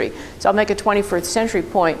century. So I'll make a 21st century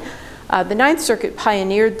point. The Ninth Circuit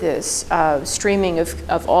pioneered this streaming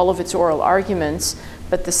of all of its oral arguments,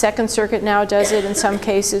 but the Second Circuit now does it in some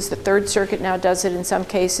cases. The Third Circuit now does it in some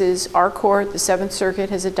cases. Our court, the Seventh Circuit,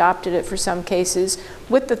 has adopted it for some cases,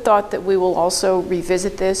 with the thought that we will also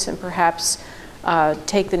revisit this and perhaps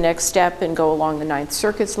take the next step and go along the Ninth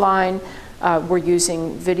Circuit's line. We're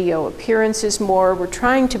using video appearances more. We're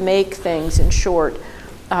trying to make things, in short,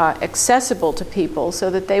 accessible to people so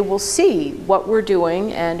that they will see what we're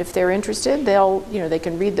doing, and if they're interested, they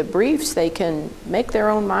can read the briefs, they can make their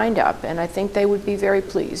own mind up, and I think they would be very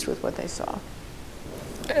pleased with what they saw.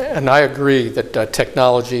 And I agree that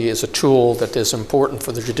technology is a tool that is important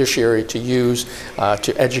for the judiciary to use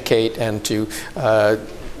to educate and to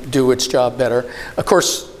do its job better. Of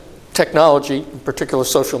course, technology, in particular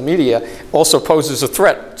social media, also poses a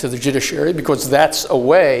threat to the judiciary because that's a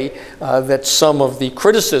way that some of the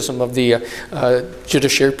criticism of the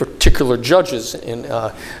judiciary, particular judges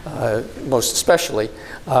most especially,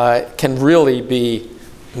 can really be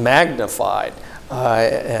magnified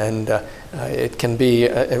and it can be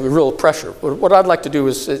a real pressure. But what I'd like to do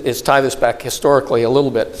is tie this back historically a little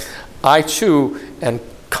bit. I too am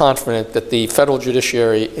confident that the federal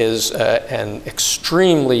judiciary is an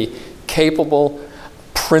extremely capable,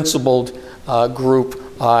 principled group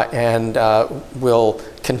and will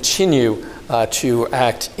continue to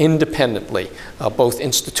act independently, both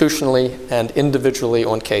institutionally and individually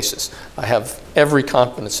on cases. I have every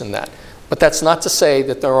confidence in that. But that's not to say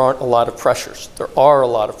that there aren't a lot of pressures. There are a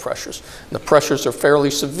lot of pressures. And the pressures are fairly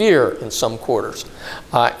severe in some quarters.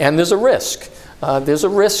 And there's a risk. There's a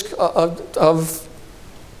risk of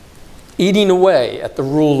eating away at the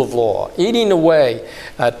rule of law, eating away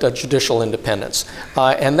at judicial independence.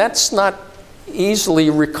 And that's not easily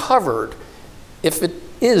recovered if it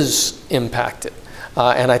is impacted.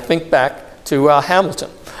 And I think back to Hamilton.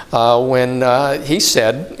 When he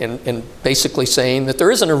said, in basically saying that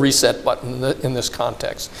there isn't a reset button in this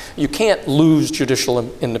context. You can't lose judicial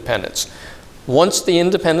independence. Once the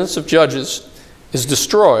independence of judges is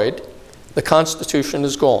destroyed, the Constitution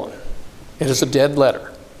is gone. It is a dead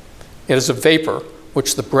letter. It is a vapor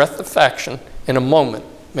which the breath of faction in a moment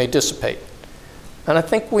may dissipate. And I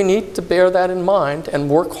think we need to bear that in mind and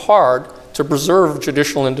work hard to preserve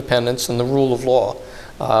judicial independence and the rule of law.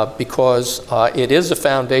 Because it is a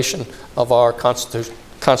foundation of our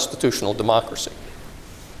constitutional democracy.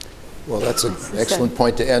 Well, that's an excellent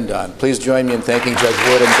point to end on. Please join me in thanking Judge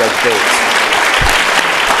Wood and Judge Bates.